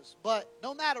Jesus, but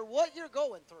no matter what you're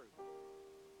going through,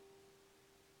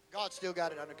 God's still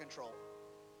got it under control.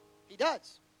 He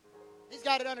does. He's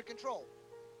got it under control.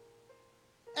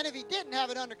 And if he didn't have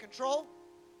it under control,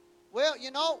 well,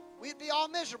 you know, we'd be all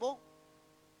miserable.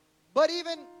 But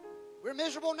even, we're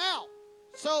miserable now.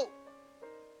 So,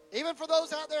 even for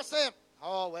those out there saying,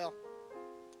 oh, well,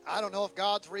 I don't know if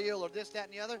God's real or this, that,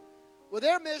 and the other. Well,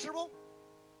 they're miserable.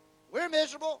 We're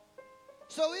miserable.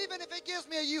 So even if it gives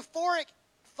me a euphoric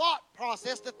thought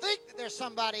process to think that there's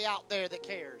somebody out there that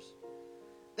cares,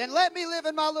 then let me live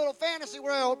in my little fantasy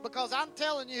world, because I'm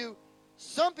telling you,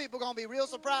 some people are going to be real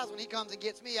surprised when he comes and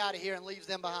gets me out of here and leaves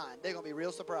them behind. They're going to be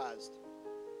real surprised.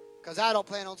 Because I don't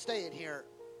plan on staying here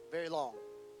very long.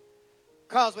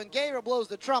 Because when Gabriel blows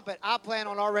the trumpet, I plan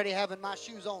on already having my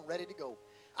shoes on, ready to go.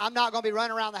 I'm not going to be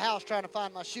running around the house trying to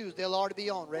find my shoes. They'll already be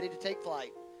on, ready to take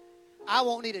flight. I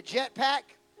won't need a jetpack.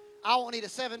 I won't need a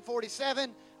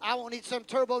 747. I won't need some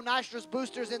turbo nitrous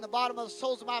boosters in the bottom of the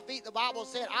soles of my feet. The Bible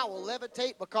said, I will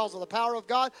levitate because of the power of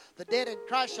God. The dead in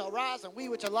Christ shall rise, and we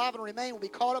which are alive and remain will be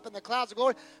caught up in the clouds of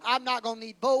glory. I'm not going to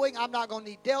need Boeing. I'm not going to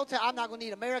need Delta. I'm not going to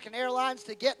need American Airlines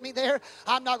to get me there.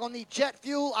 I'm not going to need jet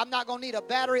fuel. I'm not going to need a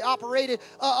battery-operated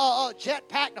jet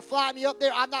pack to fly me up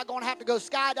there. I'm not going to have to go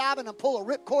skydiving and pull a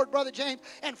ripcord, Brother James,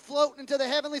 and float into the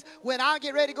heavenlies. When I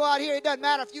get ready to go out here, it doesn't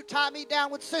matter if you tie me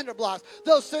down with cinder blocks.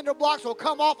 Those cinder blocks will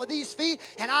come off of these feet,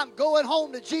 and I'm going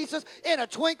home to Jesus in a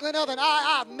twinkling of an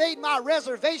eye. I've made my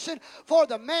reservation for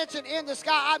the mansion in the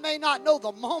sky. I may not know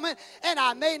the moment, and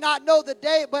I may not know the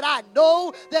day, but I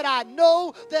know that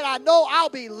I'll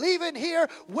be leaving here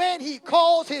when He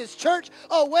calls His church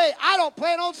away. I don't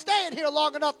plan on staying here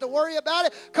long enough to worry about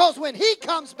it, because when He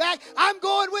comes back, I'm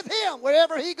going with Him.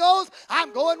 Wherever He goes,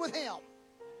 I'm going with Him.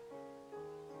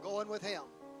 I'm going with Him.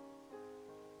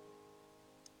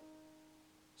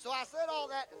 So I said all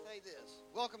that to say this.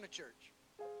 Welcome to church.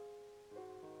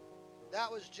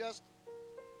 That was just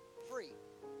free.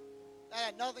 That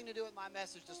had nothing to do with my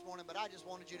message this morning, but I just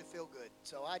wanted you to feel good.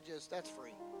 So that's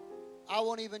free. I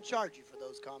won't even charge you for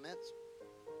those comments.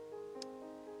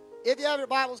 If you have your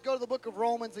Bibles, go to the book of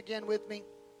Romans again with me.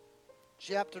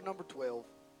 Chapter number 12.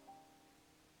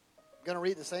 I'm going to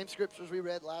read the same scriptures we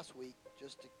read last week,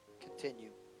 just to continue.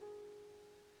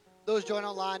 Those join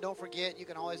online, don't forget, you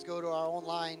can always go to our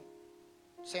online,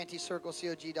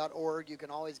 santicirclecog.org. You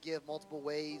can always give multiple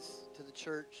ways to the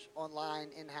church, online,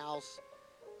 in-house,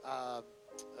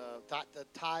 the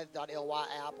tithe.ly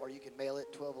app, or you can mail it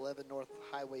 1211 North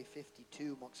Highway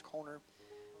 52, Moncks Corner,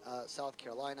 South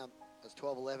Carolina. That's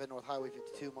 1211 North Highway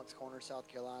 52, Moncks Corner, South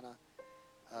Carolina,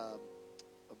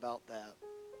 about that.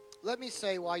 Let me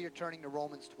say, while you're turning to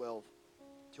Romans 12,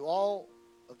 to all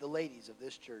of the ladies of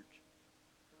this church,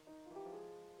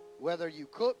 whether you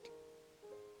cooked,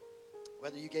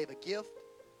 whether you gave a gift,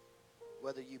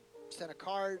 whether you sent a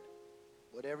card,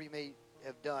 whatever you may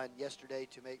have done yesterday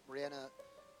to make Brianna,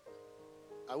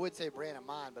 I would say Brianna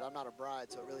mine, but I'm not a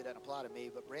bride, so it really doesn't apply to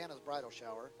me, but Brianna's bridal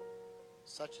shower,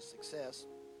 such a success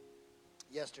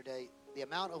yesterday. The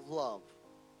amount of love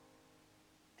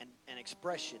and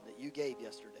expression that you gave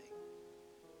yesterday,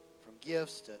 from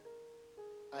gifts to,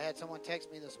 I had someone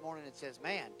text me this morning and says,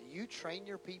 man, do you train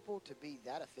your people to be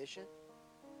that efficient?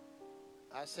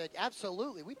 I said,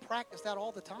 absolutely. We practice that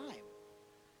all the time.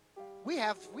 We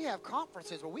have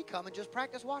conferences where we come and just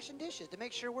practice washing dishes to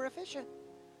make sure we're efficient.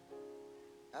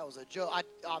 That was a joke. I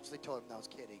obviously told them I was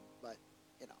kidding, but,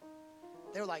 you know.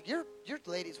 They were like, your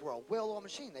ladies were a well-oiled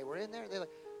machine. They were in there. They're like,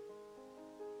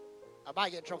 I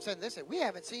might get in trouble saying this. We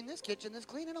haven't seen this kitchen this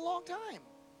clean in a long time.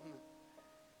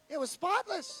 It was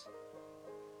spotless.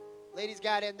 Ladies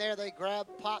got in there, they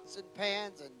grabbed pots and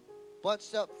pans and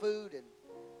bunched up food, and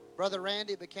Brother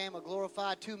Randy became a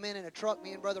glorified 2 men in a truck.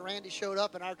 Me and Brother Randy showed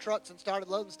up in our trucks and started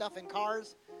loading stuff in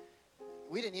cars.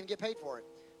 We didn't even get paid for it.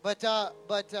 But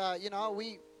you know,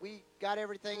 we got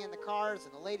everything in the cars,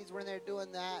 and the ladies were in there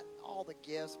doing that, all the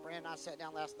gifts. Brandon and I sat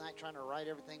down last night trying to write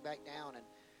everything back down, and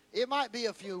it might be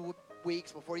a few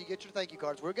weeks before you get your thank you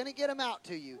cards. We're going to get them out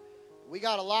to you. We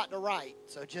got a lot to write,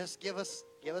 so just give us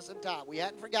some time. We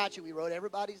hadn't forgot you. We wrote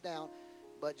everybody's down,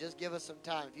 but just give us some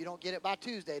time. If you don't get it by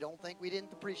Tuesday, don't think we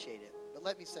didn't appreciate it. But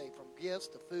let me say, from gifts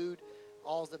to food,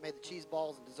 all that made the cheese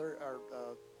balls and dessert, or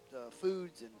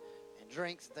foods and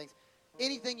drinks and things,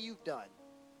 anything you've done,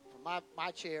 from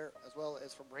my chair as well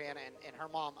as from Brianna, and her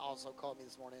mom also called me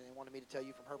this morning and wanted me to tell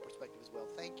you from her perspective as well.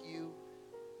 Thank you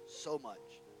so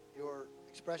much. Your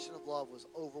expression of love was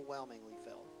overwhelmingly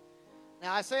felt.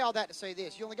 Now, I say all that to say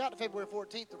this. You only got to February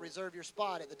 14th to reserve your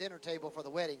spot at the dinner table for the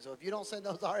wedding. So if you don't send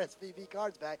those RSVP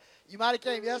cards back, you might have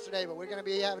came yesterday, but we're going to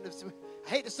be having to, I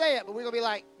hate to say it, but we're going to be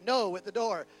like, no at the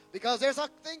door. Because there's a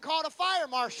thing called a fire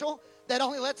marshal that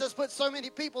only lets us put so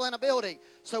many people in a building.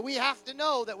 So we have to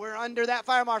know that we're under that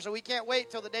fire marshal. We can't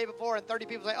wait till the day before and 30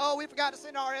 people say, oh, we forgot to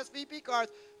send our RSVP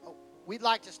cards. Oh, we'd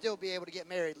like to still be able to get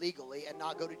married legally and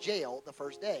not go to jail the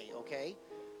first day, okay?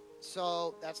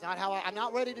 So that's not how I'm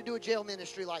not ready to do a jail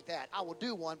ministry like that. I will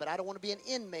do one, but I don't want to be an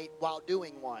inmate while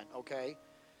doing one, okay?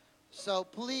 So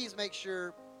please make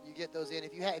sure you get those in.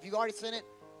 If you already sent it,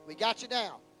 we got you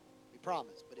down. We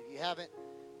promise. But if you haven't,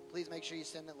 please make sure you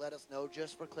send it. Let us know,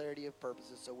 just for clarity of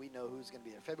purposes, so we know who's going to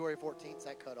be there. February 14th is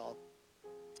that cutoff.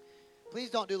 Please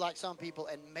don't do like some people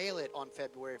and mail it on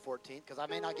February 14th, because I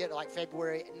may not get it like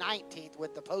February 19th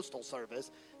with the postal service.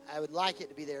 I would like it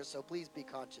to be there, so please be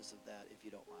conscious of that if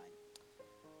you don't mind.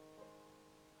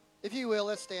 If you will,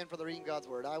 let's stand for the reading of God's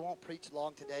Word. I won't preach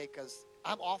long today because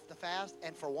I'm off the fast,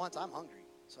 and for once I'm hungry,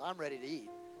 so I'm ready to eat.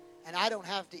 And I don't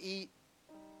have to eat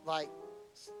like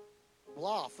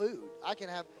blah food.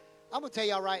 I'm going to tell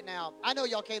y'all right now, I know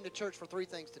y'all came to church for 3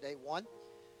 things today. One,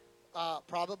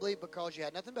 probably because you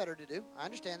had nothing better to do. I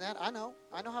understand that. I know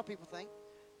how people think.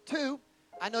 2,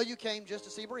 I know you came just to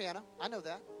see Brianna. I know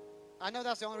that. I know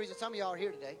that's the only reason some of y'all are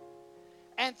here today.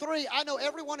 And 3, I know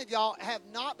every one of y'all have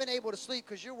not been able to sleep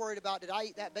because you're worried about, did I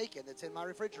eat that bacon that's in my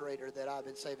refrigerator that I've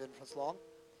been saving for so long?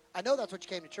 I know that's what you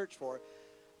came to church for.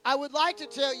 I would like to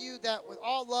tell you that with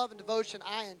all love and devotion,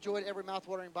 I enjoyed every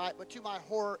mouth-watering bite, but to my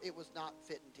horror, it was not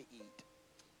fitting to eat.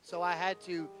 So I had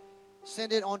to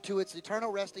send it onto its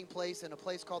eternal resting place in a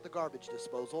place called the garbage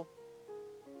disposal.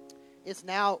 It's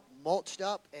now mulched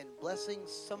up and blessing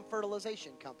some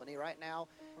fertilization company right now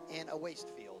in a waste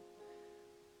field.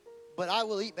 But I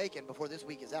will eat bacon before this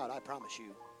week is out, I promise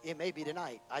you. It may be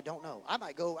tonight. I don't know. I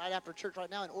might go right after church right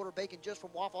now and order bacon just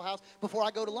from Waffle House before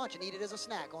I go to lunch and eat it as a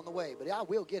snack on the way. But I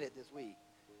will get it this week.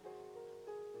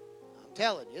 I'm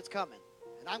telling you, it's coming.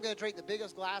 And I'm going to drink the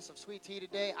biggest glass of sweet tea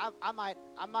today. I might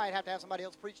have to have somebody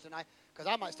else preach tonight because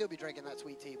I might still be drinking that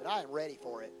sweet tea. But I am ready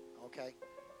for it, okay?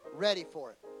 Ready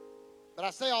for it. But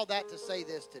I say all that to say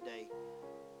this today.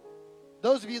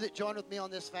 Those of you that joined with me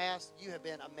on this fast, you have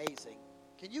been amazing.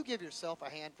 Can you give yourself a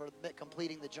hand for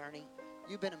completing the journey?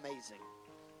 You've been amazing.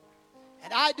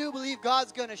 And I do believe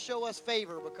God's going to show us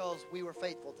favor because we were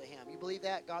faithful to Him. You believe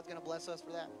that? God's going to bless us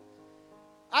for that?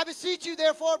 I beseech you,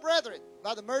 therefore, brethren,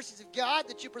 by the mercies of God,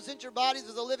 that you present your bodies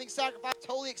as a living sacrifice,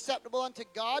 wholly acceptable unto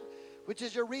God, which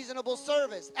is your reasonable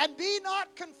service. And be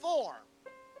not conformed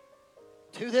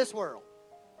to this world,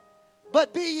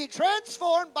 but be ye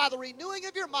transformed by the renewing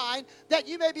of your mind, that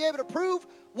you may be able to prove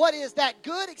what is that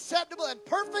good, acceptable, and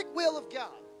perfect will of God.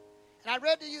 And I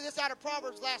read to you this out of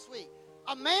Proverbs last week.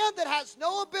 A man that has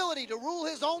no ability to rule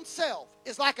his own self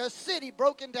is like a city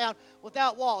broken down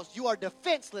without walls. You are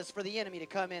defenseless for the enemy to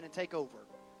come in and take over.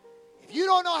 If you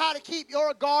don't know how to keep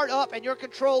your guard up and your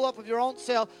control up of your own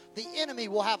self, the enemy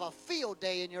will have a field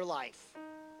day in your life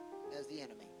as the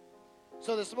enemy.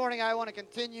 So this morning I want to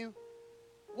continue.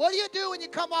 What do you do when you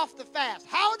come off the fast?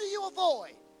 How do you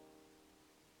avoid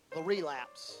the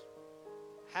relapse?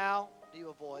 How do you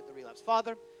avoid the relapse?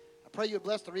 Father, I pray you would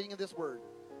bless the reading of this word.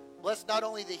 Bless not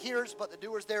only the hearers, but the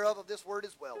doers thereof of this word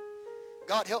as well.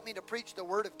 God, help me to preach the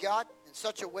word of God in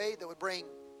such a way that would bring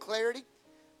clarity.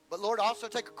 But Lord, also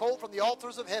take a coal from the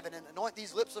altars of heaven and anoint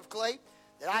these lips of clay,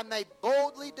 that I may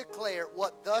boldly declare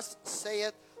what thus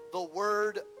saith the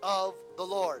word of the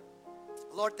Lord.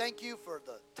 Lord, thank you for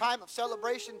the time of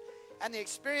celebration and the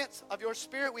experience of your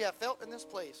Spirit we have felt in this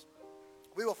place.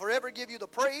 We will forever give you the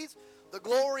praise, the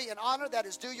glory, and honor that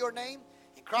is due your name.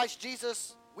 In Christ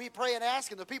Jesus, we pray and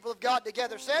ask, and the people of God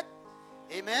together said,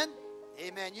 amen.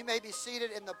 Amen. You may be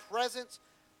seated in the presence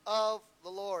of the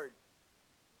Lord.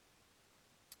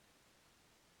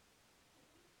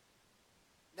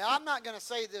 Now, I'm not going to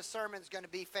say this sermon is going to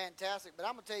be fantastic, but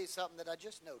I'm going to tell you something that I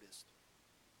just noticed.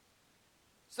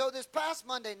 So this past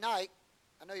Monday night,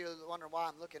 I know you're wondering why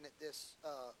I'm looking at this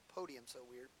podium so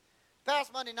weird.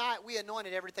 Past Monday night, we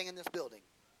anointed everything in this building.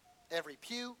 Every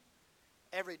pew,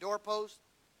 every doorpost.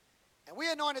 And we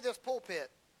anointed this pulpit.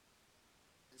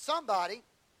 And somebody,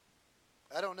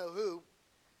 I don't know who,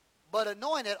 but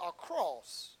anointed a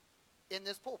cross in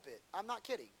this pulpit. I'm not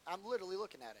kidding. I'm literally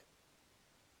looking at it.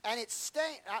 And it's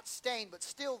stained, not stained, but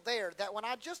still there. That when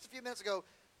I just a few minutes ago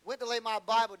went to lay my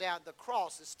Bible down, the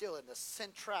cross is still in the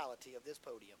centrality of this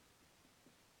podium.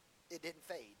 It didn't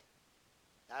fade.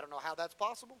 I don't know how that's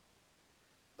possible.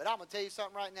 But I'm going to tell you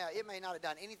something right now. It may not have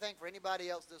done anything for anybody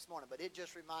else this morning, but it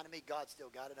just reminded me God still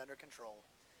got it under control.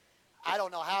 I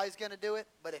don't know how he's going to do it,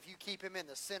 but if you keep him in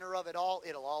the center of it all,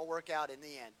 it'll all work out in the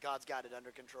end. God's got it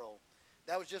under control.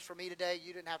 That was just for me today.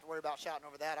 You didn't have to worry about shouting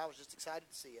over that. I was just excited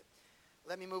to see it.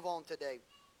 Let me move on today.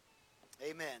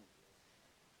 Amen.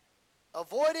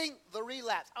 Avoiding the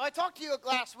relapse. I talked to you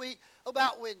last week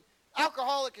about when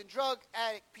alcoholic and drug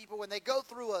addict people, when they go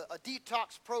through a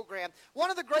detox program, one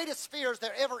of the greatest fears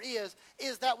there ever is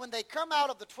that when they come out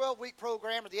of the 12-week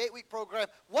program or the 8-week program,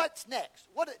 what's next?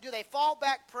 Do they fall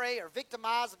back prey or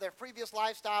victimize of their previous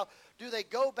lifestyle? Do they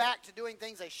go back to doing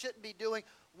things they shouldn't be doing?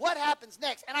 What happens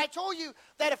next? And I told you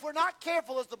that if we're not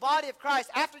careful as the body of Christ,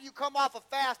 after you come off a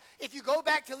fast, if you go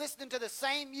back to listening to the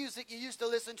same music you used to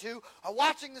listen to, or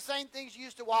watching the same things you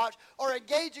used to watch, or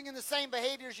engaging in the same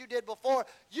behaviors you did before,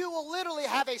 you will literally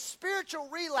have a spiritual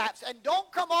relapse. And don't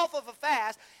come off of a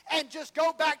fast and just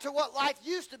go back to what life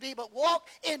used to be, but walk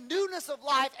in newness of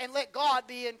life and let God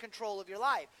be in control of your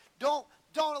life. Don't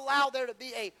allow there to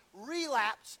be a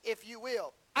relapse, if you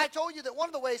will. I told you that one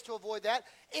of the ways to avoid that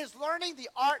is learning the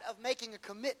art of making a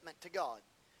commitment to God.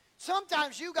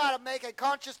 Sometimes you got to make a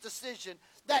conscious decision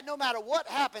that no matter what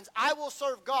happens, I will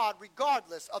serve God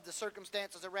regardless of the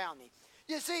circumstances around me.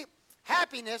 You see,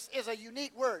 happiness is a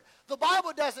unique word. The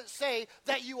Bible doesn't say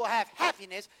that you will have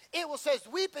happiness. It will say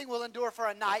weeping will endure for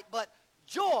a night, but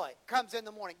joy comes in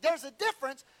the morning. There's a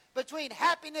difference between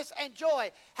happiness and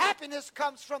joy. Happiness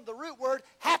comes from the root word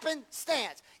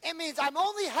happenstance. It means I'm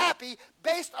only happy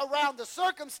based around the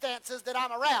circumstances that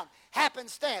I'm around.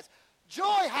 Happenstance.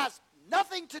 Joy has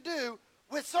nothing to do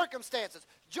with circumstances.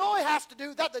 Joy has to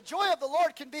do that the joy of the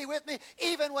Lord can be with me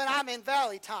even when I'm in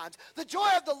valley times. The joy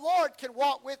of the Lord can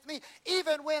walk with me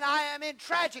even when I am in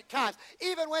tragic times.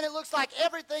 Even when it looks like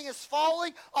everything is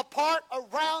falling apart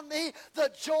around me,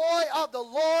 the joy of the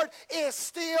Lord is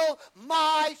still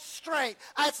my strength.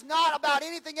 It's not about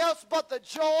anything else but the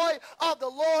joy of the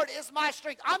Lord is my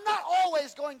strength. I'm not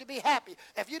always going to be happy.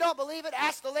 If you don't believe it,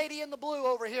 ask the lady in the blue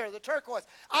over here, the turquoise.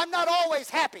 I'm not always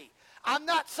happy. I'm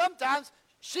not sometimes.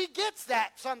 She gets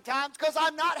that sometimes because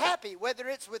I'm not happy, whether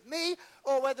it's with me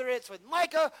or whether it's with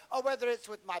Micah or whether it's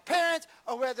with my parents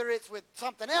or whether it's with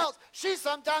something else. She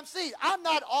sometimes sees. I'm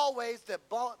not always the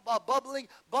bubbling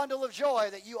bundle of joy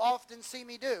that you often see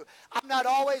me do. I'm not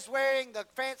always wearing the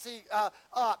fancy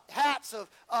hats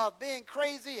of being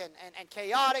crazy and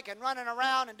chaotic and running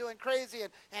around and doing crazy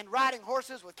and riding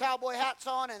horses with cowboy hats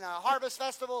on and a harvest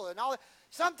festival and all that.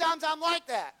 Sometimes I'm like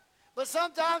that. But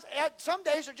sometimes, some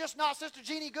days are just not Sister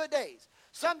Jeannie good days.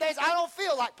 Some days I don't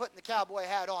feel like putting the cowboy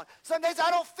hat on. Some days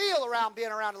I don't feel being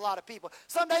around a lot of people.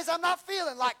 Some days I'm not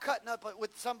feeling like cutting up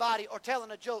with somebody or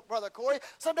telling a joke, Brother Corey.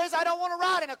 Some days I don't want to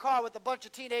ride in a car with a bunch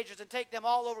of teenagers and take them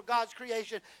all over God's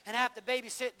creation and have to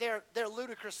babysit their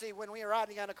ludicrousy when we are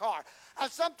riding in a car.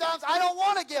 Sometimes I don't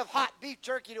want to give hot beef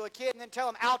jerky to a kid and then tell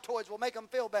them Altoids will make them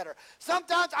feel better.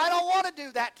 Sometimes I don't want to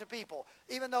do that to people,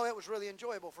 even though it was really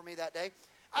enjoyable for me that day.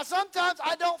 Sometimes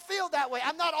I don't feel that way.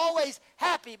 I'm not always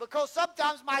happy because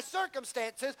sometimes my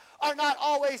circumstances are not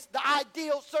always the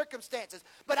ideal circumstances.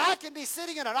 But I can be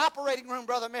sitting in an operating room,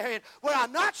 Brother Marion, where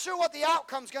I'm not sure what the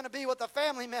outcome's going to be with a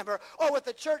family member or with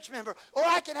a church member. Or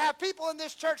I can have people in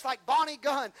this church like Bonnie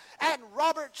Gunn and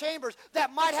Robert Chambers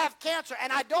that might have cancer,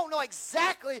 and I don't know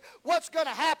exactly what's going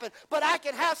to happen. But I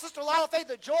can have Sister Lila Faith,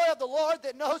 the joy of the Lord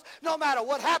that knows no matter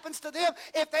what happens to them,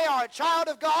 if they are a child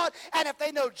of God and if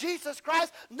they know Jesus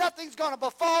Christ, nothing's going to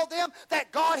befall them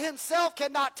that God himself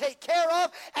cannot take care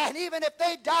of. And even if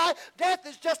they die, death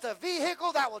is just a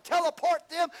vehicle that will teleport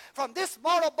them from this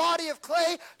mortal body of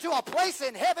clay to a place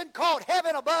in heaven called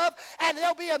heaven above. And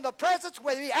they'll be in the presence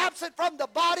where the absent from the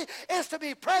body is to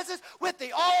be present with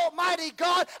the Almighty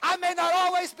God. I may not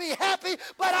always be happy,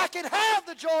 but I can have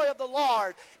the joy of the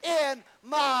Lord in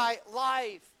my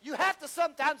life. You have to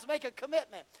sometimes make a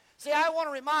commitment. See, I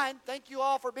want to thank you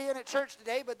all for being at church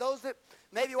today, but those that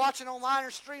may be watching online or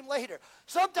stream later,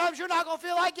 sometimes you're not going to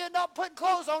feel like getting up and putting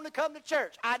clothes on to come to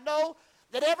church. I know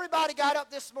that everybody got up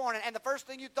this morning, and the first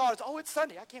thing you thought is, oh, it's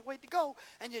Sunday, I can't wait to go.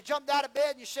 And you jumped out of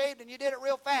bed, and you shaved, and you did it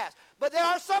real fast. But there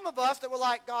are some of us that were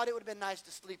like, God, it would have been nice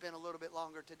to sleep in a little bit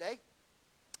longer today.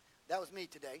 That was me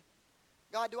today.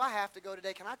 God, do I have to go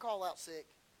today? Can I call out sick?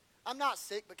 I'm not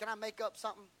sick, but can I make up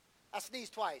something? I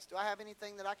sneezed twice. Do I have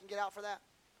anything that I can get out for that?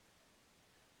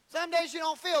 Some days you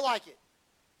don't feel like it.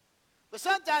 But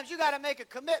sometimes you got to make a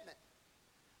commitment.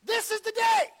 This is the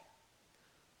day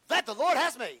that the Lord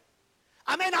has made.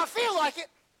 I may not feel like it.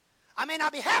 I may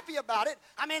not be happy about it.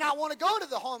 I may not want to go to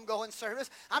the homegoing service.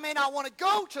 I may not want to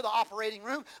go to the operating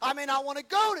room. I may not want to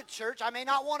go to church. I may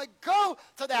not want to go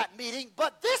to that meeting.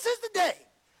 But this is the day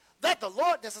that the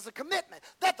Lord, this is a commitment,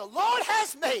 that the Lord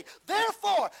has made.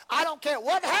 Therefore, I don't care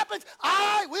what happens,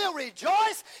 I will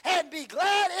rejoice and be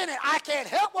glad in it. I can't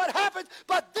help what happens,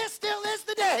 but this still is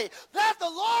the day that the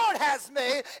Lord has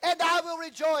made, and I will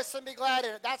rejoice and be glad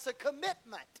in it. That's a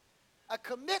commitment. A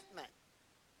commitment.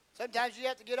 Sometimes you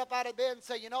have to get up out of bed and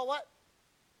say, you know what?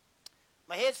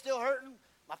 My head's still hurting,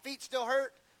 my feet still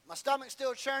hurt, my stomach's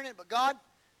still churning, but God,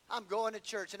 I'm going to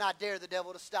church, and I dare the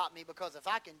devil to stop me, because if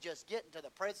I can just get into the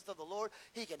presence of the Lord,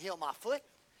 he can heal my foot,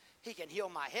 he can heal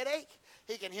my headache,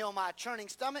 he can heal my churning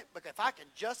stomach, but if I can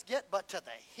just get but to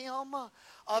the hem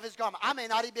of his garment. I may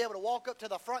not even be able to walk up to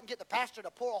the front and get the pastor to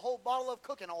pour a whole bottle of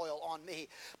cooking oil on me,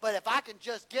 but if I can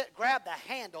just grab the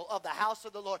handle of the house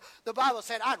of the Lord. The Bible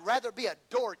said I'd rather be a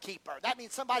doorkeeper. That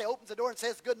means somebody opens the door and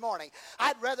says good morning.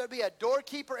 I'd rather be a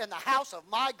doorkeeper in the house of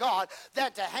my God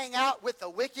than to hang out with the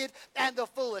wicked and the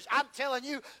foolish. I'm telling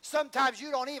you, sometimes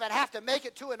you don't even have to make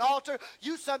it to an altar.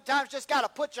 You sometimes just got to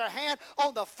put your hand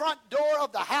on the front front door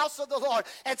of the house of the Lord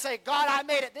and say, God, I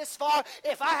made it this far.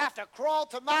 If I have to crawl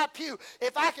to my pew,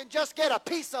 if I can just get a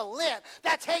piece of lint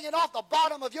that's hanging off the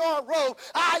bottom of your robe,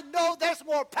 I know there's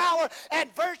more power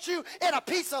and virtue in a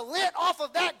piece of lint off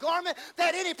of that garment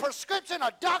than any prescription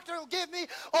a doctor will give me,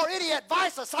 or any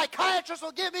advice a psychiatrist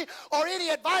will give me, or any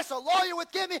advice a lawyer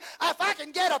would give me. If I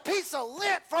can get a piece of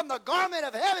lint from the garment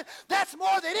of heaven, that's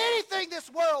more than anything this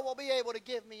world will be able to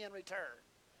give me in return.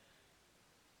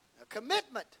 A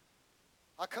commitment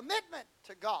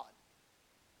to God.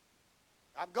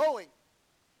 I'm going,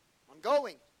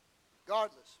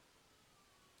 regardless.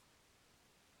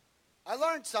 I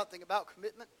learned something about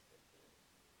commitment.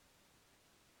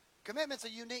 Commitment's a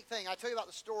unique thing. I tell you about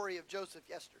the story of Joseph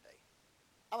yesterday.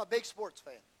 I'm a big sports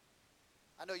fan.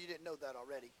 I know you didn't know that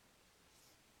already.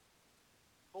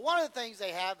 But one of the things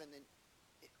they have, and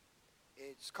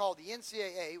it's called the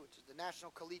NCAA, which is the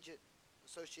National Collegiate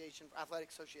Association, Athletic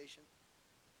Association.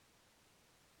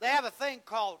 They have a thing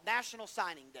called National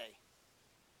Signing Day.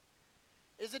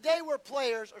 It's a day where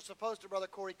players are supposed to, Brother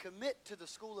Corey, commit to the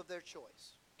school of their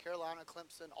choice. Carolina,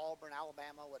 Clemson, Auburn,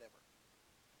 Alabama, whatever.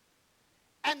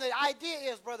 And the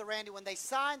idea is, Brother Randy, when they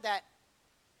sign that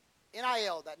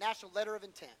NIL, that National Letter of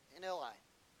Intent, NLI,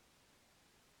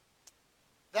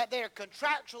 that they are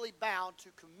contractually bound to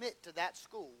commit to that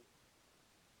school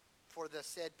for the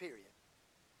said period.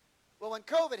 Well, when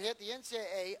COVID hit, the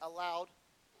NCAA allowed,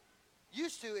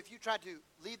 used to, if you tried to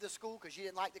leave the school because you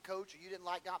didn't like the coach or you didn't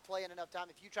like not playing enough time,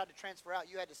 if you tried to transfer out,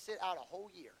 you had to sit out a whole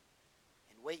year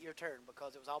and wait your turn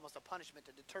because it was almost a punishment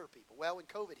to deter people. Well, when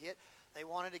COVID hit, they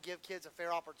wanted to give kids a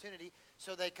fair opportunity,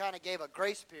 so they kind of gave a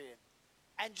grace period.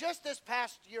 And just this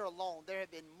past year alone, there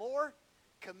have been more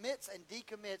commits and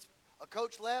decommits. A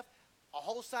coach left, a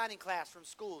whole signing class from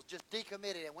schools just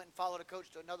decommitted and went and followed a coach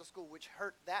to another school, which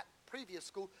hurt that previous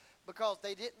school because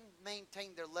they didn't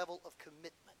maintain their level of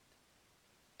commitment.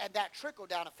 And that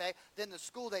trickle-down effect, then the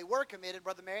school they were committed,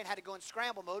 Brother Marion, had to go in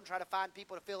scramble mode and try to find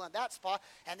people to fill in that spot,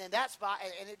 and then that spot,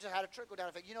 and it just had a trickle-down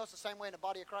effect. You know it's the same way in the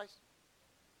body of Christ?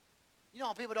 You know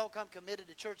when people don't come committed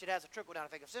to church, it has a trickle-down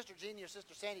effect. If Sister Jeannie or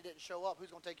Sister Sandy didn't show up, who's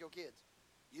going to take your kids?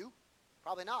 You?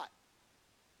 Probably not.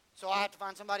 So I have to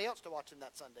find somebody else to watch them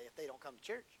that Sunday if they don't come to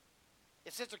church.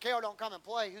 If Sister Carol don't come and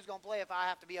play, who's going to play if I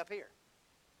have to be up here?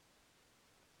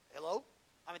 Hello?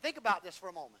 I mean, think about this for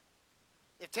a moment.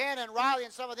 If Tana and Riley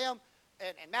and some of them,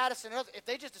 and Madison and others, if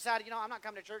they just decided, I'm not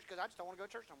coming to church because I just don't want to go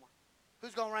to church no more.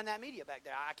 Who's going to run that media back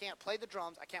there? I can't play the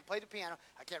drums. I can't play the piano.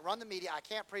 I can't run the media. I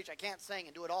can't preach. I can't sing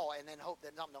and do it all and then hope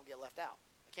that something don't get left out.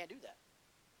 I can't do that.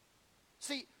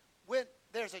 See, when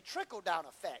there's a trickle-down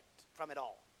effect from it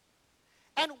all.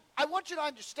 And I want you to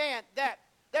understand that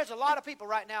there's a lot of people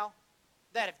right now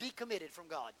that have decommitted from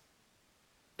God.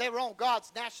 They were on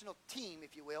God's national team,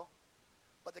 if you will,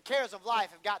 but the cares of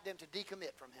life have got them to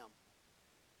decommit from Him.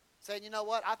 Saying, you know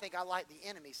what, I think I like the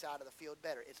enemy side of the field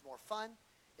better. It's more fun.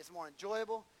 It's more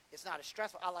enjoyable. It's not as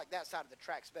stressful. I like that side of the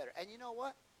tracks better. And you know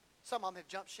what? Some of them have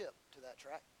jumped ship to that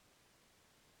track.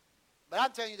 But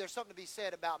I'm telling you, there's something to be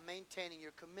said about maintaining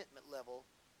your commitment level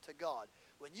to God.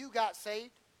 When you got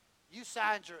saved, you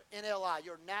signed your NLI,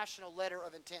 your National Letter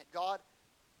of Intent. God,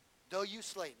 though you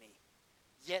slay me,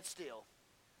 yet still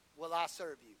will I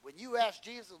serve you. When you asked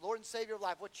Jesus, the Lord and Savior of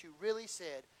life, what you really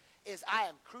said is, I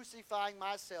am crucifying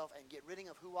myself and get rid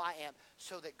of who I am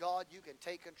so that, God, you can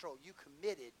take control. You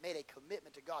made a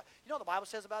commitment to God. You know what the Bible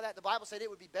says about that? The Bible said it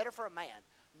would be better for a man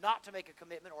not to make a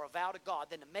commitment or a vow to God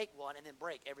than to make one and then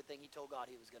break everything he told God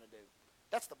he was going to do.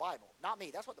 That's the Bible, not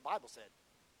me. That's what the Bible said.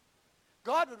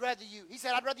 God would rather you, He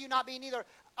said, I'd rather you not be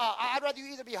I'd rather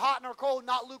you either be hot nor cold,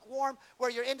 not lukewarm,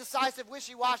 where you're indecisive,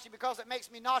 wishy-washy because it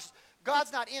makes me nauseous.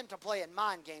 God's not into playing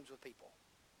mind games with people.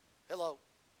 Hello.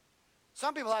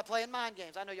 Some people like playing mind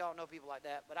games. I know y'all know people like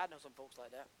that, but I know some folks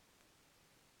like that.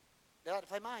 They like to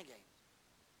play mind games.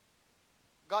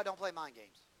 God don't play mind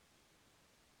games.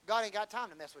 God ain't got time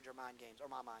to mess with your mind games or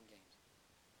my mind games.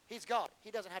 He's God.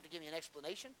 He doesn't have to give me an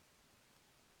explanation.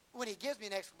 When He gives me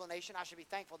an explanation, I should be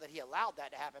thankful that He allowed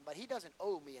that to happen, but He doesn't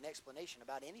owe me an explanation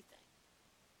about anything.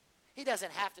 He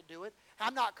doesn't have to do it.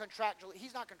 He's not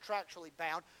contractually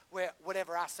bound where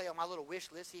whatever I say on my little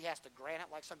wish list, He has to grant it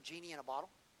like some genie in a bottle.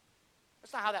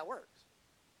 That's not how that works.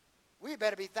 We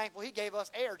better be thankful He gave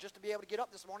us air just to be able to get up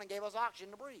this morning and gave us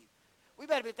oxygen to breathe. We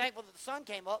better be thankful that the sun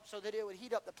came up so that it would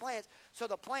heat up the plants, so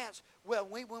the plants, when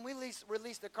we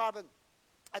release the carbon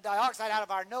dioxide out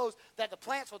of our nose, that the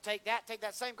plants will take that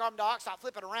same carbon dioxide,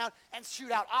 flip it around, and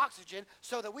shoot out oxygen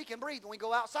so that we can breathe when we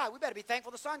go outside. We better be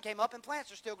thankful the sun came up and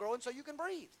plants are still growing so you can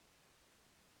breathe.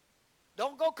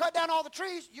 Don't go cut down all the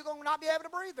trees. You're going to not be able to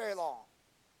breathe very long.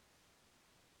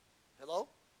 Hello?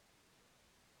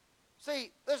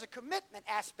 See, there's a commitment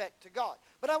aspect to God.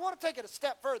 But I want to take it a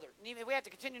step further. And even if we have to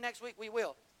continue next week, we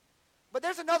will. But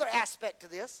there's another aspect to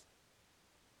this.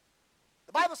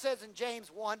 The Bible says in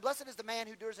James 1, blessed is the man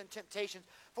who endures in temptations,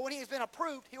 for when he has been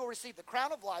approved, he will receive the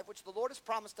crown of life which the Lord has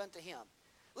promised unto him.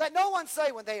 Let no one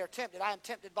say when they are tempted, I am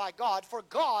tempted by God, for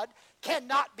God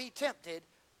cannot be tempted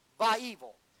by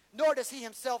evil, nor does he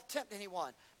himself tempt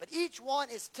anyone. But each one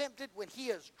is tempted when he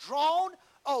is drawn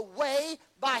away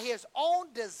by his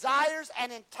own desires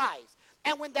and enticed.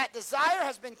 And when that desire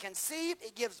has been conceived,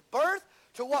 it gives birth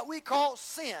to what we call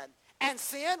sin. And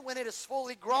sin, when it is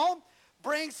fully grown,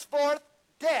 brings forth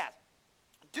death.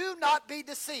 Do not be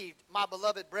deceived, my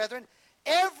beloved brethren.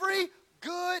 Every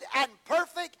good and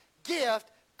perfect gift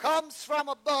comes from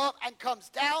above and comes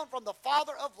down from the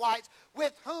Father of lights,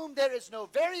 with whom there is no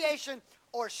variation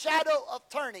or shadow of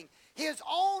turning. His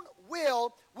own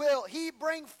will he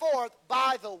bring forth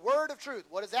by the word of truth.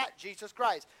 What is that? Jesus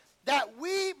Christ. That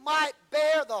we might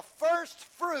bear the first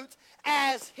fruits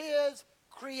as his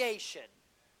creation.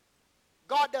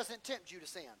 God doesn't tempt you to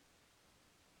sin.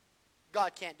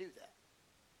 God can't do that.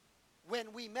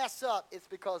 When we mess up, it's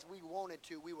because we wanted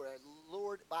to. We were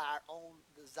lured by our own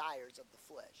desires of the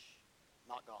flesh,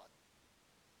 not God.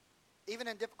 Even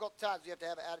in difficult times, you have to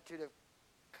have an attitude of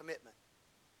commitment.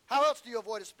 How else do you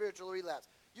avoid a spiritual relapse?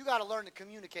 You got to learn to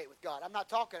communicate with God. I'm not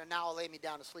talking a now I'll lay me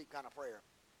down to sleep kind of prayer.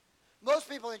 Most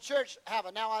people in church have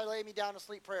a now I lay me down to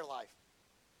sleep prayer life.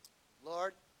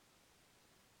 Lord,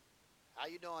 how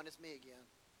you doing? It's me again.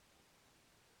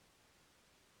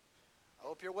 I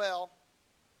hope you're well.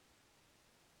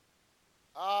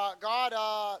 God,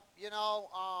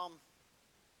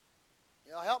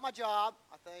 help my job,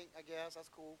 I guess, that's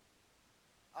cool.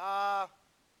 Help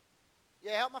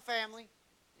my family,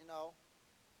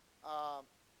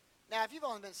 Now, if you've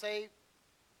only been saved,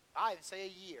 I even say a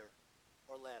year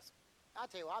or less, I'll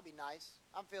tell you what, I'll be nice.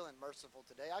 I'm feeling merciful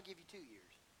today. I'll give you 2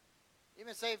 years. You've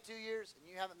been saved 2 years and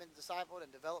you haven't been discipled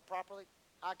and developed properly,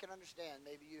 I can understand.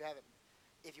 Maybe you haven't,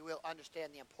 if you will,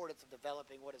 understand the importance of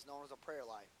developing what is known as a prayer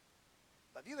life.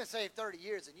 But if you've been saved 30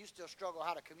 years and you still struggle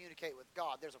how to communicate with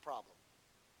God, there's a problem.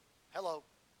 Hello.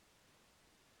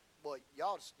 Boy,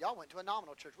 y'all went to a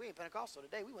nominal church. We ain't Pentecostal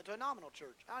today. We went to a nominal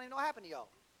church. I don't even know what happened to y'all.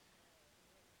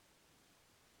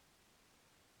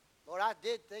 Lord, I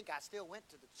did think I still went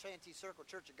to the Santee Circle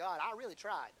Church of God. I really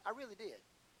tried. I really did.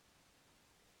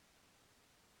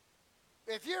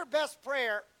 If your best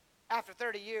prayer after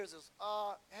 30 years is,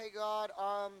 hey God,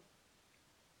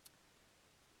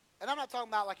 and I'm not talking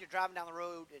about like you're driving down the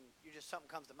road and something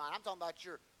comes to mind. I'm talking about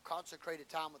your consecrated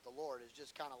time with the Lord is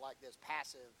just kind of like this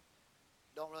passive,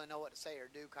 don't really know what to say or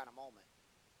do kind of moment.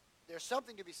 There's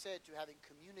something to be said to having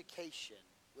communication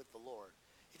with the Lord.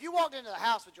 If you walked into the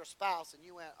house with your spouse and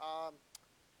you went,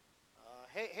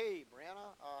 hey,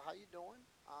 Brianna, how you doing?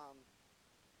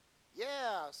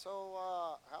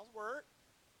 How's work?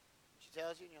 She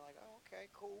tells you and you're like, oh, okay,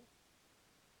 cool.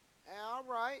 All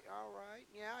right.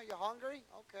 Yeah, you hungry?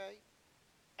 Okay.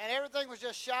 And everything was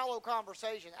just shallow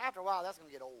conversation. After a while, that's going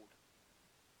to get old.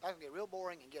 That's going to get real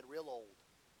boring and get real old.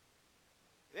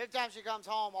 Every time she comes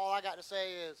home, all I got to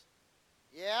say is,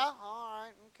 yeah, all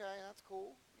right, okay, that's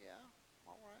cool. Yeah,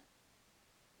 all right.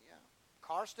 Yeah.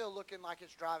 Car's still looking like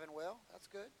it's driving well. That's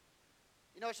good.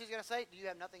 You know what she's going to say? Do you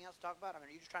have nothing else to talk about? I mean,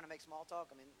 are you just trying to make small talk?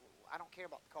 I mean, I don't care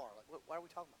about the car. Like, why are we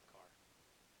talking about the car?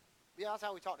 Yeah, that's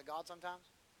how we talk to God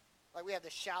sometimes. Like we have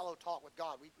this shallow talk with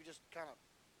God. We just kind of,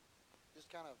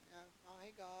 oh,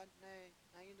 hey God, hey,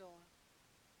 how you doing?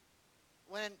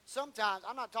 When sometimes,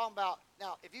 I'm not talking about,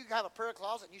 now, if you have a prayer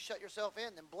closet and you shut yourself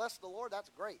in, then bless the Lord, that's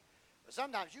great. But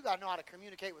sometimes you got to know how to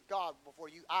communicate with God before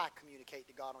I communicate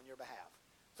to God on your behalf.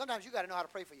 Sometimes you got to know how to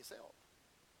pray for yourself.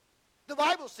 The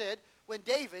Bible said when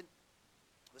David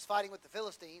was fighting with the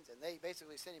Philistines and they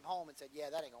basically sent him home and said, yeah,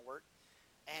 that ain't going to work.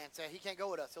 And said, he can't go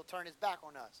with us. He'll turn his back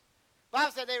on us. The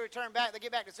Bible said they return back, they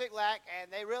get back to Ziklag,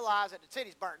 and they realize that the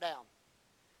city's burnt down.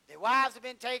 Their wives have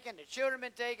been taken, their children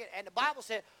have been taken, and the Bible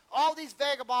said all these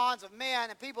vagabonds of men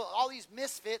and people, all these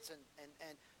misfits and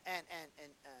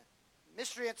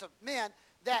miscreants of men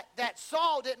that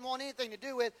Saul didn't want anything to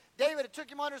do with. David had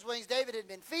took him under his wings. David had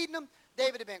been feeding them.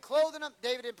 David had been clothing them.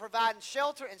 David had been providing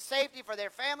shelter and safety for their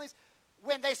families.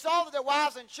 When they saw that their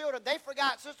wives and children, they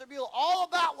forgot, Sister Beulah, all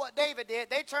about what David did.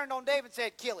 They turned on David and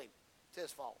said, kill him. It's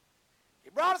his fault. He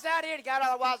brought us out here, he got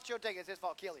all our wives and children taken. It's his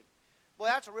fault, kill him. Boy,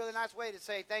 that's a really nice way to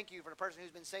say thank you for the person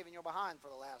who's been saving your behind for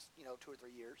the last, 2 or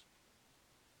 3 years.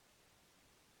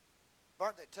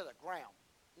 Burnt it to the ground.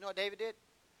 You know what David did?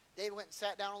 David went and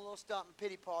sat down on a little stump and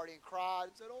pity party and cried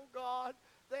and said, oh God,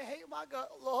 they hate my God,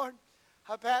 Lord.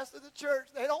 I pastor the church.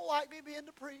 They don't like me being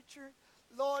the preacher.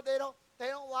 Lord, they They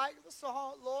don't like the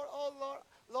song. Lord, oh Lord,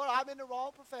 Lord, I'm in the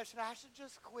wrong profession. I should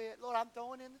just quit. Lord, I'm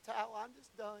throwing in the towel. I'm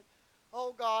just done.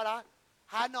 Oh God,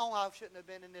 I know I shouldn't have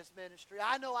been in this ministry.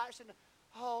 I know I shouldn't have.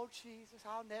 Oh Jesus,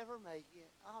 I'll never make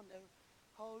it. I'll never.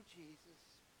 Oh Jesus.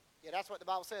 Yeah, that's what the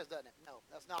Bible says, doesn't it? No,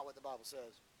 that's not what the Bible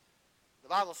says. The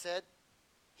Bible said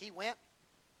he went,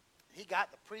 he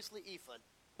got the priestly ephod.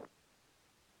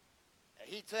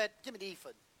 He said, give me the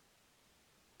ephod.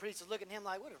 The priest was looking at him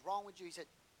like, what is wrong with you? He said,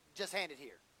 just hand it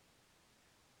here.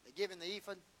 They give him the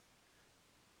ephod.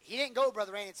 He didn't go,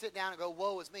 Brother Randy, and sit down and go,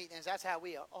 woe is me. And that's how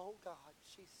we are. Oh, God,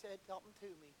 she said something to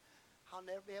me. I'll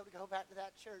never be able to go back to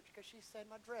that church because she said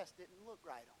my dress didn't look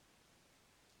right on.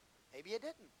 Maybe it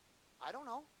didn't. I don't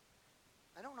know.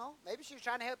 I don't know. Maybe she was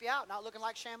trying to help you out, not looking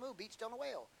like Shamu, beached on a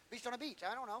whale. Beached on a beach.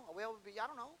 I don't know. A whale would be, I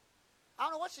don't know. I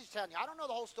don't know what she's telling you. I don't know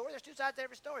the whole story. There's two sides to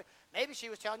every story. Maybe she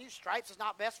was telling you stripes is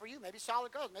not best for you. Maybe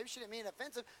solid colors. Maybe she didn't mean it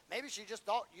offensive. Maybe she just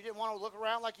thought you didn't want to look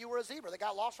around like you were a zebra that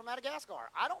got lost from Madagascar.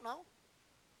 I don't know.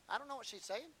 I don't know what she's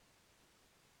saying.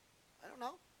 I don't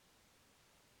know.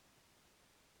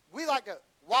 We like to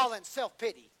wallow in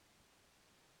self-pity.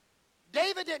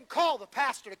 David didn't call the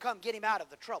pastor to come get him out of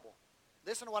the trouble.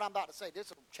 Listen to what I'm about to say. This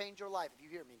will change your life if you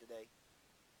hear me today.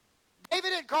 David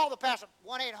didn't call the pastor,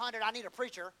 1-800, I need a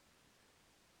preacher.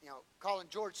 You know, calling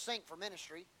George Sink for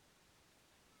ministry.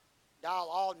 Dial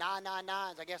all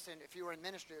 999s. I guess if you were in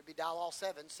ministry, it would be dial all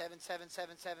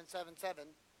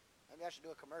 7777777. Maybe I should do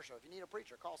a commercial. If you need a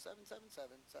preacher, call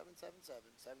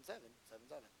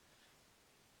 777-777-7777.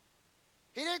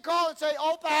 He didn't call and say,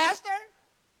 oh, pastor,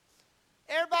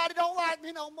 everybody don't like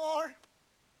me no more.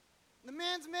 The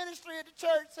men's ministry at the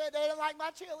church said they didn't like my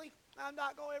chili. I'm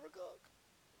not going to ever cook.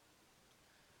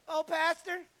 Oh,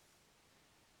 pastor,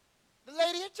 the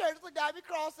lady at church looked at me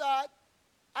cross-eyed.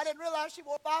 I didn't realize she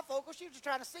wore bifocals. She was just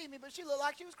trying to see me, but she looked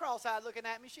like she was cross-eyed looking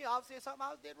at me. She obviously had something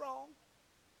I did wrong.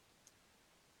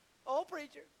 Oh,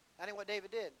 preacher. That ain't what David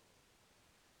did.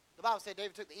 The Bible said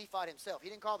David took the ephod himself. He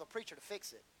didn't call the preacher to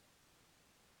fix it.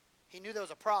 He knew there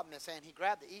was a problem, and he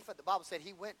grabbed the ephod. The Bible said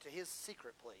he went to his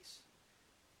secret place,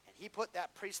 and he put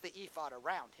that priestly ephod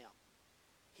around him.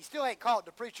 He still ain't called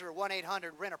the preacher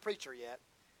 1-800 rent a preacher yet.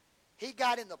 He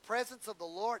got in the presence of the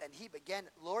Lord, and he began,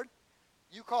 Lord,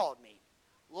 you called me.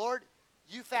 Lord,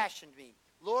 you fashioned me.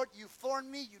 Lord, you formed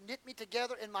me. You knit me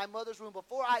together in my mother's womb.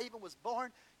 Before I even was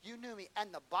born, you knew me.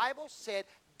 And the Bible said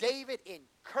David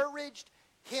encouraged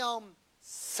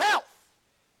himself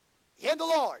in the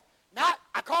Lord. Not,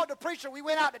 I called the preacher, we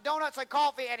went out to donuts and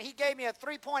coffee, and he gave me a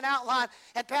 3-point outline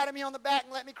and patted me on the back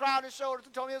and let me cry on his shoulders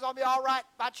and told me it was going to be all right.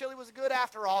 My chili was good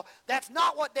after all. That's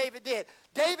not what David did.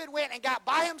 David went and got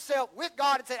by himself with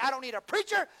God and said, I don't need a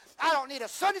preacher. I don't need a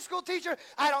Sunday school teacher.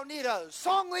 I don't need a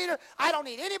song leader. I don't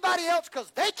need anybody else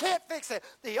because they can't fix it.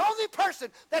 The only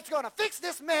person that's going to fix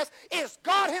this mess is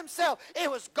God himself. It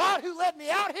was God who led me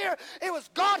out here. It was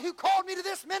God who called me to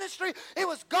this ministry. It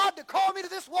was God that called me to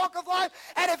this walk of life.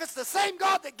 And if it's the same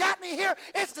God that got me here,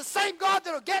 it's the same God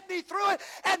that will get me through it.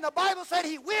 And the Bible said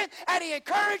he went and he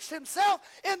encouraged himself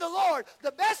in the Lord.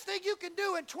 The best thing you can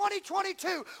do in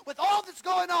 2022 with all that's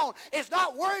going on is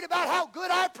not worried about how good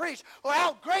I preach or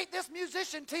how great this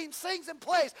musician team sings and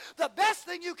plays. The best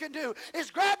thing you can do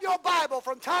is grab your Bible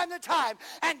from time to time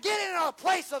and get in a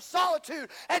place of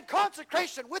solitude and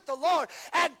consecration with the Lord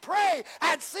and pray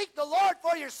and seek the Lord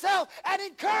for yourself and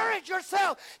encourage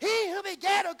yourself. He who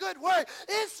began a good work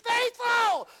is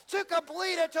faithful to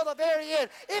complete it to the very end.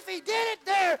 If he did it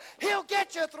there, he'll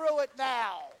get you through it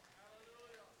now.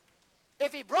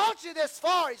 If he brought you this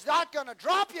far, he's not going to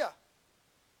drop you.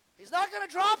 He's not going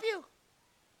to drop you.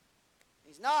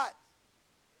 He's not.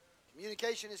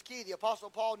 Communication is key. The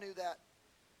Apostle Paul knew that.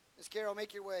 Miss Carol,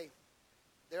 make your way.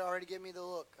 They're already giving me the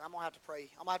look. I'm going to have to pray.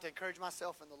 I'm going to have to encourage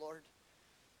myself in the Lord.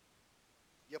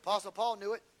 The Apostle Paul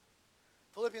knew it.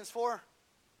 Philippians 4.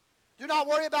 Do not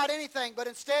worry about anything, but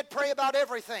instead pray about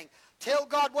everything. Tell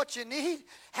God what you need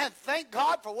and thank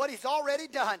God for what he's already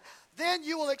done. Then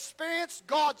you will experience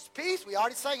God's peace. We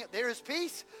already sang it. There is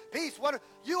peace. Peace.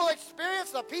 You will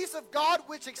experience the peace of God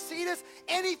which exceedeth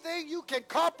anything you can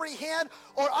comprehend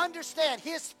or understand.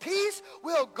 His peace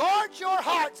will guard your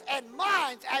hearts and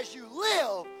minds as you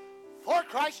live for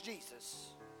Christ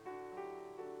Jesus.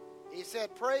 He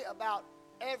said, pray about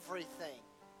everything.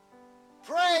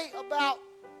 Pray about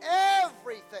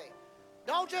everything.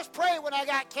 Don't just pray when I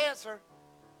got cancer.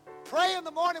 Pray in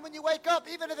the morning when you wake up,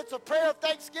 even if it's a prayer of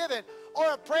thanksgiving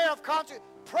or a prayer of conscience.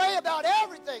 Pray about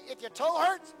everything. If your toe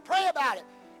hurts, pray about it.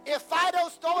 If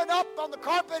Fido's throwing up on the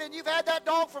carpet and you've had that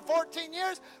dog for 14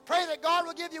 years, pray that God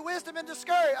will give you wisdom and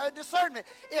discernment.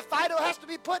 If Fido has to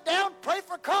be put down, pray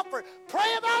for comfort.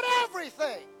 Pray about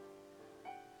everything.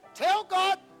 Tell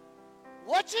God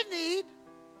what you need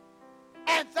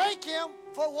and thank Him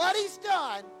for what He's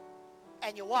done,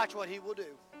 and you watch what He will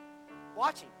do.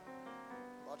 Watch Him.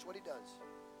 Watch what He does.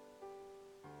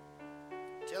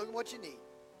 Tell Him what you need.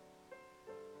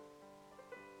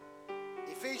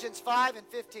 Ephesians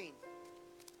 5:15.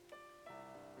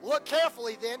 Look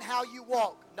carefully then how you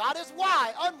walk, not as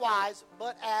unwise,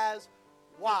 but as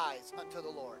wise unto the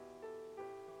Lord.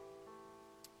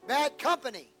 Bad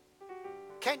company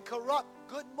can corrupt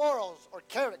good morals or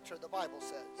character, the Bible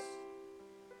says.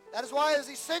 That is why it is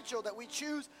essential that we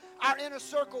choose our inner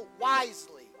circle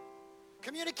wisely.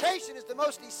 Communication is the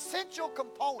most essential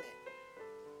component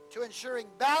to ensuring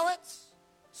balance,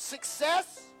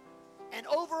 success, and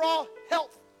overall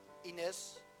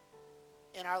healthiness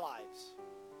in our lives.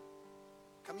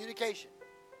 Communication.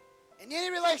 In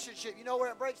any relationship, you know where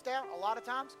it breaks down? A lot of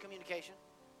times, communication.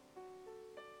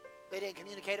 They didn't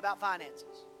communicate about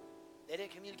finances. They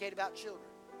didn't communicate about children.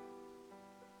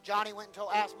 Johnny went and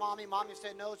asked Mommy. Mommy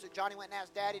said no, so Johnny went and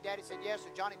asked Daddy. Daddy said yes, so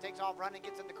Johnny takes off running,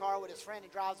 gets in the car with his friend. He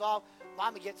drives off.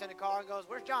 Mommy gets in the car and goes,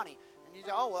 "Where's Johnny?" And he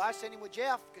said, "Oh, well, I sent him with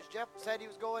Jeff because Jeff said they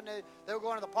were going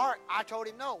to the park. I told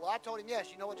him no." Well, I told him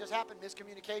yes. You know what just happened?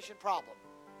 Miscommunication problem.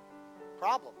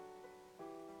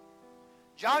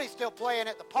 Johnny's still playing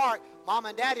at the park. Mom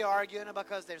and Daddy are arguing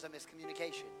because there's a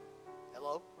miscommunication.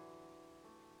 Hello?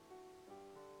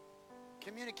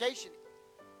 Communication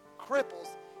cripples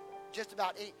just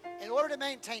about any. In order to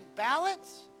maintain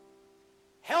balance,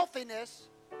 healthiness,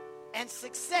 and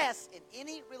success in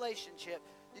any relationship,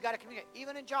 you got to communicate,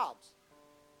 even in jobs.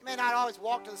 You may not always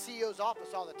walk to the CEO's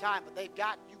office all the time, but you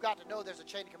got to know there's a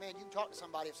chain of command. You can talk to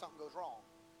somebody if something goes wrong.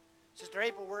 Sister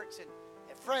April works at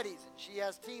Freddy's, and she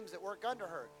has teams that work under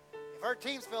her. If her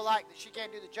teams feel like that she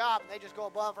can't do the job, and they just go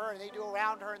above her, and they do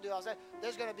around her and do all that,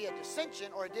 there's going to be a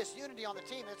dissension or a disunity on the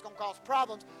team, and it's going to cause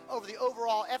problems over the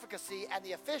overall efficacy and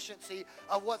the efficiency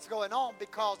of what's going on,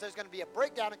 because there's going to be a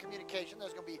breakdown in communication.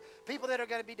 There's going to be people that are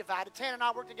going to be divided. Tan and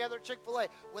I work together at Chick-fil-A.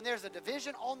 When there's a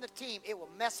division on the team, it will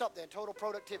mess up the total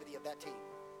productivity of that team.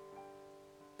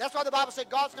 That's why the Bible said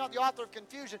God's not the author of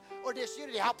confusion or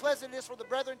disunity. How pleasant it is for the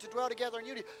brethren to dwell together in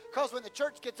unity. Because when the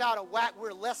church gets out of whack,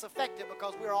 we're less effective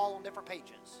because we're all on different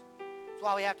pages. That's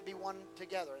why we have to be one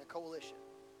together in a coalition.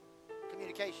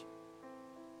 Communication.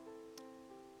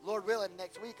 Lord willing,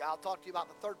 next week I'll talk to you about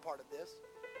the third part of this.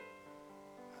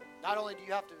 Not only do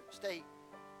you have to stay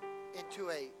into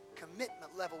a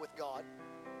commitment level with God,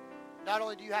 not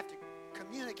only do you have to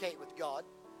communicate with God.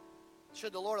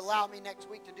 Should the Lord allow me next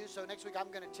week to do so, next week I'm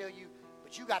going to tell you,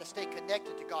 but you got to stay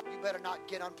connected to God. You better not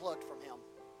get unplugged from Him.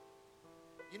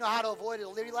 You know how to avoid a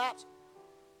relapse?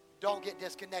 Don't get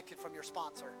disconnected from your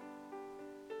sponsor.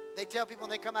 They tell people when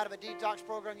they come out of a detox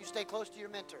program, you stay close to your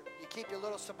mentor. You keep your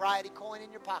little sobriety coin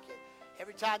in your pocket.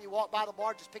 Every time you walk by the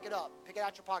bar, just pick it up. Pick it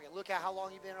out your pocket. Look at how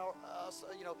long you've been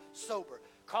sober.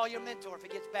 Call your mentor if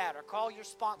it gets bad, or call your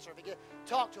sponsor if it gets.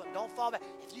 Talk to them. Don't fall back.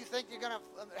 If you think you're going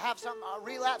to have some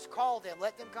relapse, call them.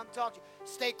 Let them come talk to you.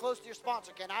 Stay close to your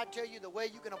sponsor. Can I tell you the way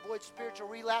you can avoid spiritual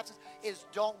relapses is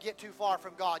don't get too far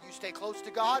from God. You stay close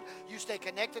to God. You stay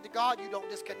connected to God. You don't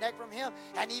disconnect from Him.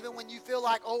 And even when you feel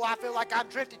like, I feel like I'm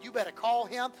drifted, you better call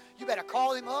Him. You better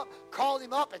call Him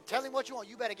up and tell Him what you want.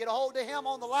 You better get a hold of Him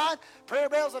on the line. Prayer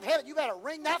bells of heaven. You better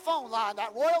ring that phone line,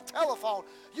 that royal telephone.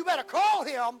 You better call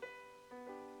Him.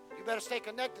 You better stay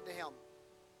connected to Him.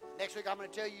 Next week I'm going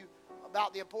to tell you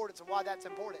about the importance of why that's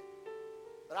important.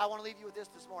 But I want to leave you with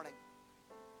this morning.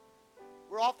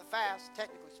 We're off the fast,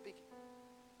 technically speaking.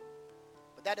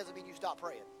 But that doesn't mean you stop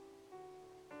praying.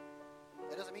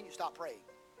 That doesn't mean you stop praying.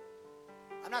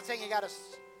 I'm not saying you got to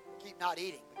keep not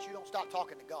eating, but you don't stop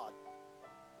talking to God.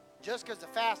 Just because the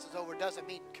fast is over doesn't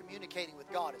mean communicating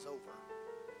with God is over.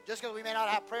 Just because we may not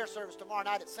have prayer service tomorrow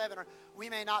night at 7, or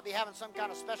we may not be having some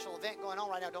kind of special event going on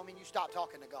right now, don't mean you stop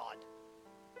talking to God.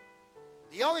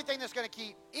 The only thing that's going to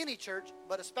keep any church,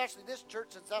 but especially this church,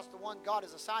 since that's the one God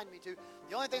has assigned me to,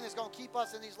 the only thing that's going to keep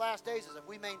us in these last days is if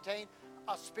we maintain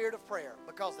a spirit of prayer,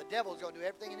 because the devil is going to do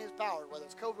everything in his power, whether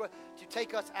it's COVID, to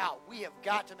take us out. We have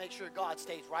got to make sure God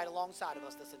stays right alongside of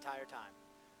us this entire time,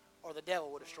 or the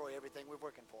devil will destroy everything we're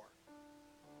working for.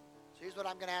 So here's what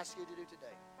I'm going to ask you to do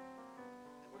today.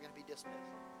 Going to be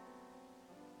dismissed.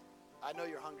 I know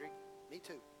you're hungry. Me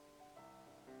too.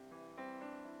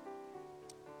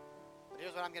 But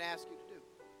here's what I'm going to ask you to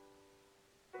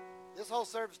do. This whole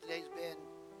service today has been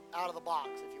out of the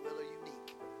box, if you will, or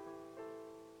unique.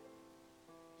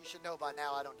 You should know by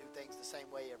now I don't do things the same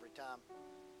way every time.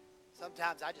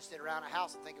 Sometimes I just sit around a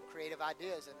house and think of creative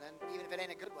ideas, and then even if it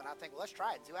ain't a good one, I think, well, let's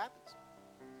try it and see what happens.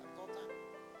 Happens all the time.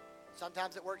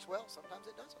 Sometimes it works well, sometimes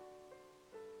it doesn't.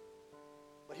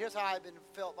 But here's how I've been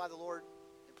felt by the Lord,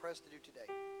 impressed to do today.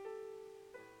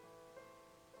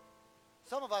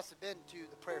 Some of us have been to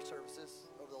the prayer services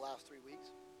over the last 3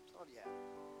 weeks. Some of you have.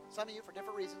 Some of you, for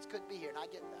different reasons, couldn't be here, and I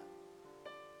get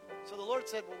that. So the Lord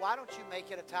said, well, why don't you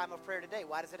make it a time of prayer today?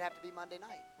 Why does it have to be Monday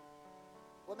night?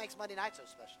 What makes Monday night so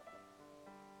special?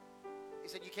 He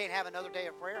said, you can't have another day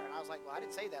of prayer? And I was like, well, I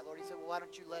didn't say that, Lord. He said, well, why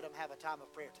don't you let them have a time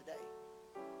of prayer today?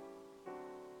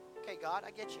 Okay, God,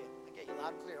 I get you. I get you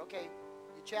loud and clear. Okay,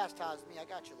 you chastised me. I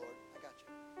got you, Lord. I got you.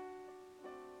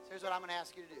 So here's what I'm going to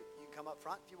ask you to do. You can come up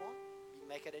front if you want. You can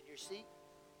make it at your seat.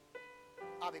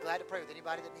 I'll be glad to pray with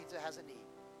anybody that has a need.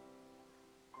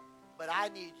 But I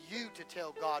need you to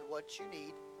tell God what you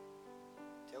need.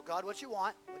 Tell God what you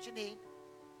want, what you need.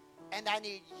 And I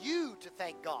need you to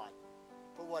thank God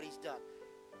for what he's done.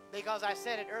 Because I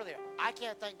said it earlier, I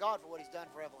can't thank God for what he's done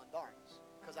for Evelyn Barnes.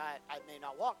 Because I may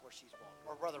not walk where she's walked,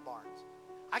 or Brother Barnes.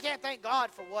 I can't thank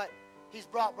God for what he's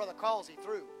brought Brother Causey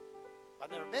through.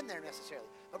 I've never been there necessarily.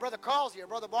 But Brother Causey or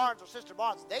Brother Barnes or Sister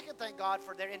Barnes, they can thank God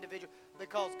for their individual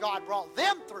because God brought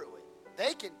them through it.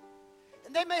 They can.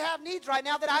 And they may have needs right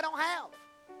now that I don't have.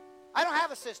 I don't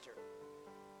have a sister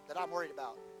that I'm worried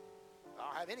about. I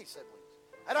don't have any siblings.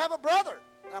 I don't have a brother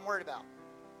that I'm worried about.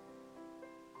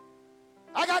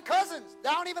 I got cousins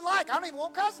that I don't even like. I don't even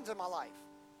want cousins in my life.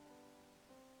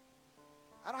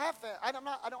 I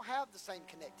don't have the same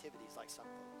connectivities like some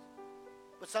folks.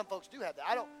 But some folks do have that.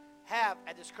 I don't have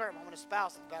at this current moment a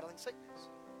spouse that's battling sickness,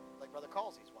 like Brother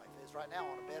Causey's wife is right now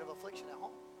on a bed of affliction at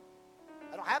home.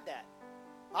 I don't have that.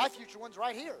 My future one's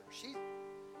right here.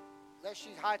 Unless she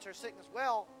hides her sickness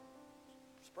well,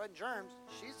 spreading germs,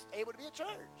 she's able to be at church.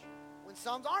 When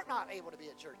some aren't not able to be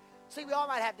at church. See, we all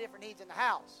might have different needs in the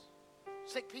house.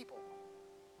 Sick people.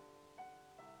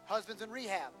 Husbands in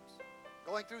rehabs.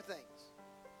 Going through things.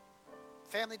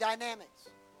 Family dynamics.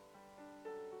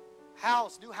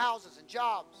 New houses and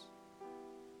jobs.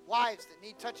 Wives that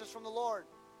need touches from the Lord.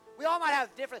 We all might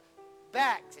have different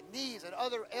backs and knees and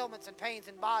other ailments and pains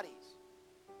in bodies.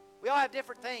 We all have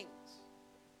different things.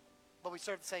 But we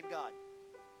serve the same God.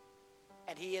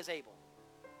 And he is able.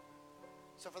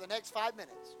 So for the next 5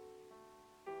 minutes,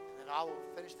 and then I will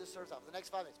finish this service off. For the next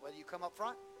 5 minutes, whether you come up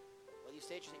front, whether you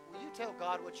stay at your seat, will you tell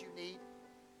God what you need?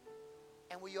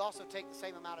 And will you also take the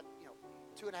same amount of,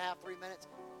 2.5, 3 minutes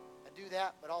and do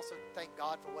that, but also thank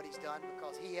God for what he's done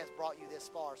because he has brought you this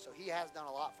far. So he has done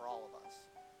a lot for all of us.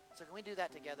 So can we do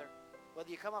that together? Whether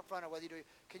you come up front or whether you do,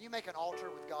 can you make an altar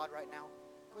with God right now?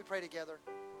 Can we pray together?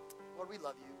 Lord, we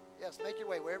love you. Yes, make your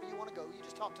way wherever you want to go. You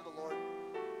just talk to the Lord.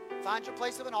 Find your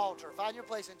place of an altar. Find your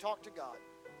place and talk to God.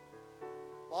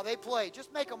 While they play,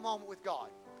 just make a moment with God.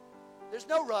 There's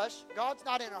no rush. God's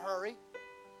not in a hurry.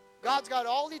 God's got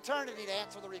all eternity to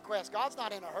answer the request. God's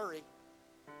not in a hurry.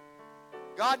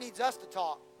 God needs us to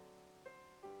talk.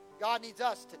 God needs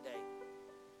us today.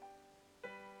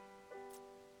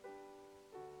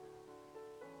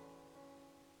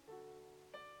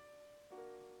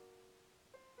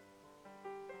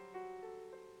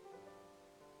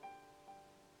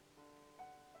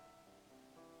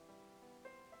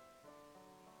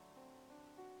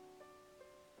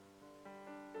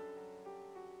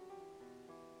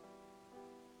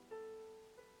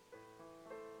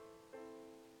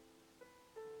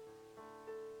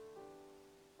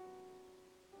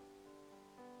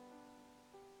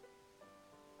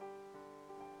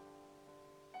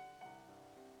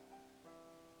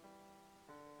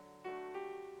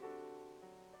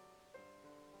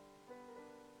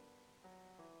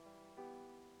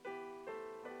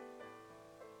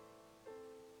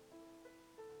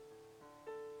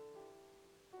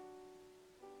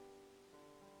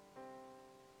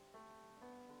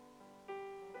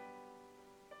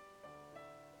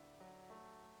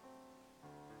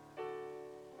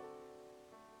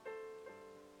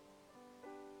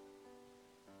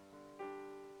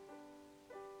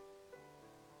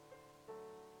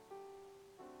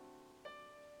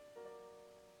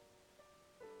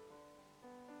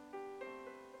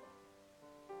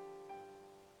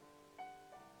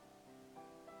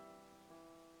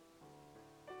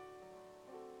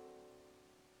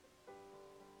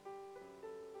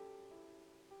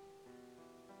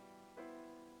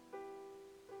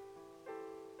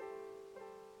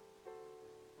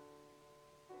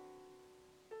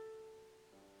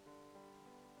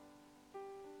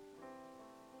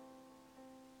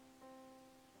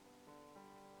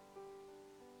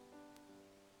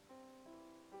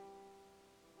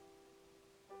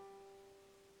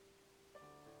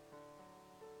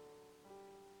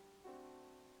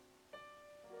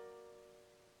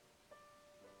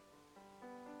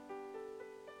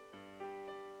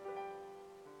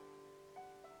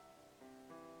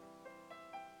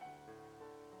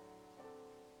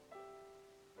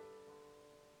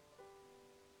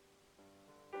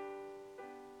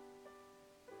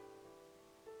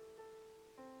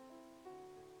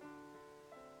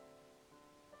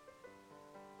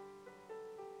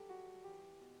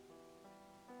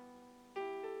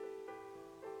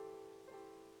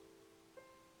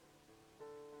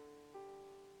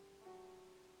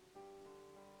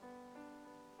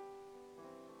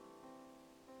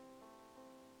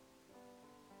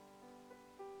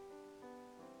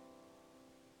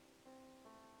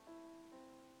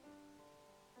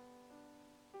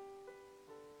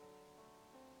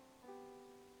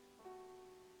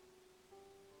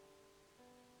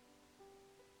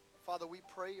 Father, we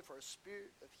pray for a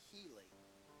spirit of healing,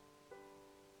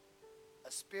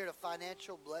 a spirit of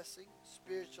financial blessing,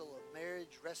 spiritual of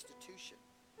marriage restitution,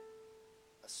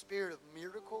 a spirit of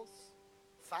miracles,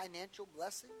 financial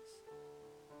blessings,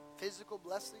 physical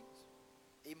blessings,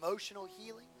 emotional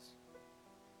healings,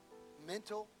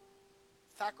 mental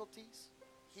faculties,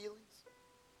 healings,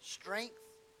 strength,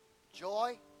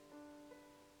 joy,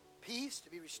 peace to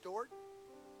be restored.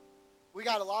 We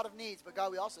got a lot of needs, but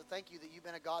God, we also thank you that you've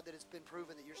been a God that has been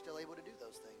proven that you're still able to do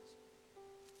those things.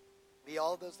 Be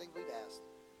all of those things we've asked.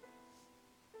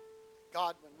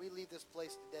 God, when we leave this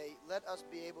place today, let us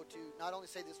be able to not only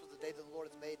say this was the day that the Lord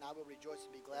has made and I will rejoice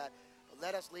and be glad, but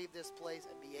let us leave this place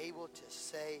and be able to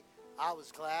say, I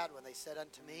was glad when they said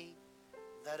unto me,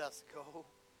 let us go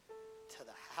to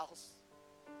the house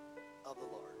of the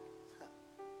Lord.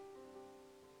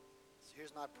 So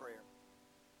here's my prayer.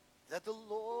 That the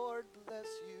Lord bless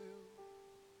you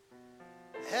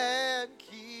and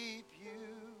keep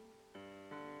you.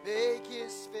 Make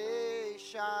his face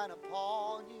shine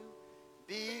upon you.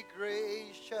 Be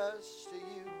gracious to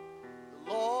you.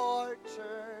 The Lord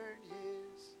turn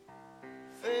his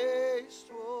face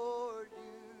toward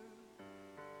you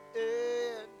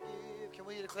and give. Can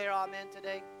we declare amen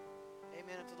today?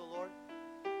 Amen unto the Lord.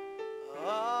 Amen.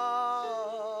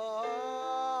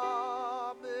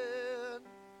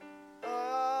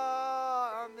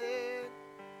 Amen.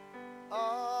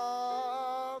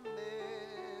 Amen.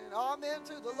 Amen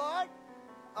to the Lord.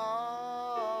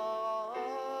 Amen.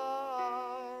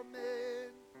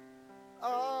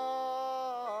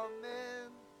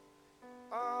 Amen.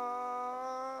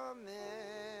 Amen.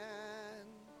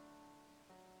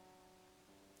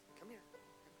 Come here.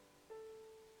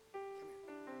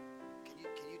 Come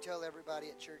here. Can you tell everybody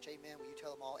at church amen? Will you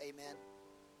tell them all amen?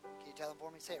 Can you tell them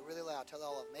for me? Say it really loud. Tell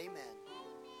all of them amen.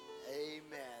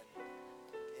 Amen.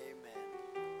 Amen.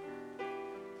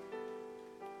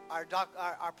 Our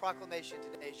proclamation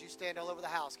today, as you stand all over the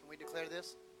house, can we declare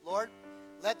this? Lord,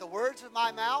 let the words of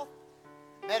my mouth,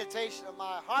 the meditation of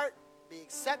my heart be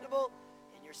acceptable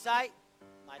in your sight,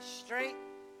 my strength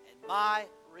and my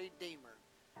Redeemer.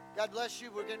 God bless you.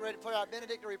 We're getting ready to pray our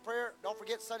benedictory prayer. Don't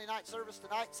forget Sunday night service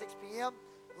tonight, 6 p.m.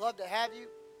 Love to have you.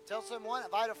 Tell someone,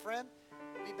 invite a friend.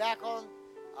 We'll be back on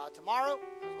tomorrow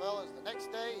as well as the next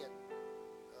day, and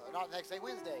not the next day,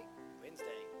 Wednesday.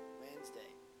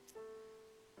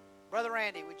 Brother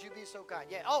Randy, would you be so kind?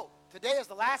 Yeah. Oh, today is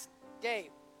the last day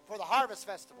for the Harvest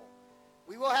Festival.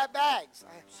 We will have bags.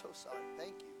 I am so sorry.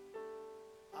 Thank you.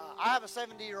 I have a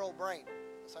 70-year-old brain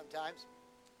sometimes.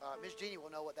 Miss Jeannie will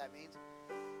know what that means.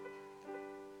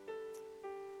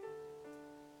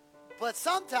 But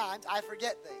sometimes I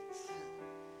forget things.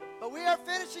 But we are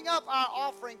finishing up our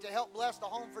offering to help bless the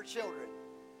Home for Children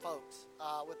folks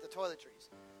with the toiletries.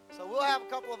 So we'll have a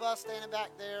couple of us standing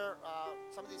back there,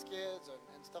 some of these kids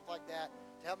and stuff like that,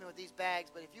 to help me with these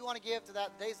bags. But if you want to give to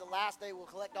that, today's the last day. We'll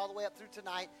collect all the way up through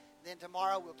tonight. Then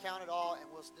tomorrow we'll count it all and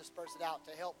we'll disperse it out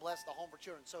to help bless the Home for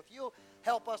Children. So if you'll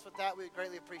help us with that, we would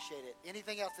greatly appreciate it.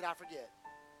 Anything else that I forget?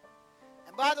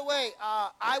 And by the way,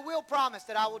 I will promise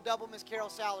that I will double Miss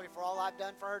Carol's salary for all I've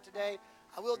done for her today.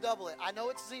 I will double it. I know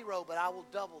it's 0, but I will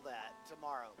double that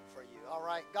tomorrow for you. All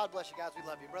right? God bless you guys. We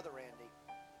love you. Brother Randy.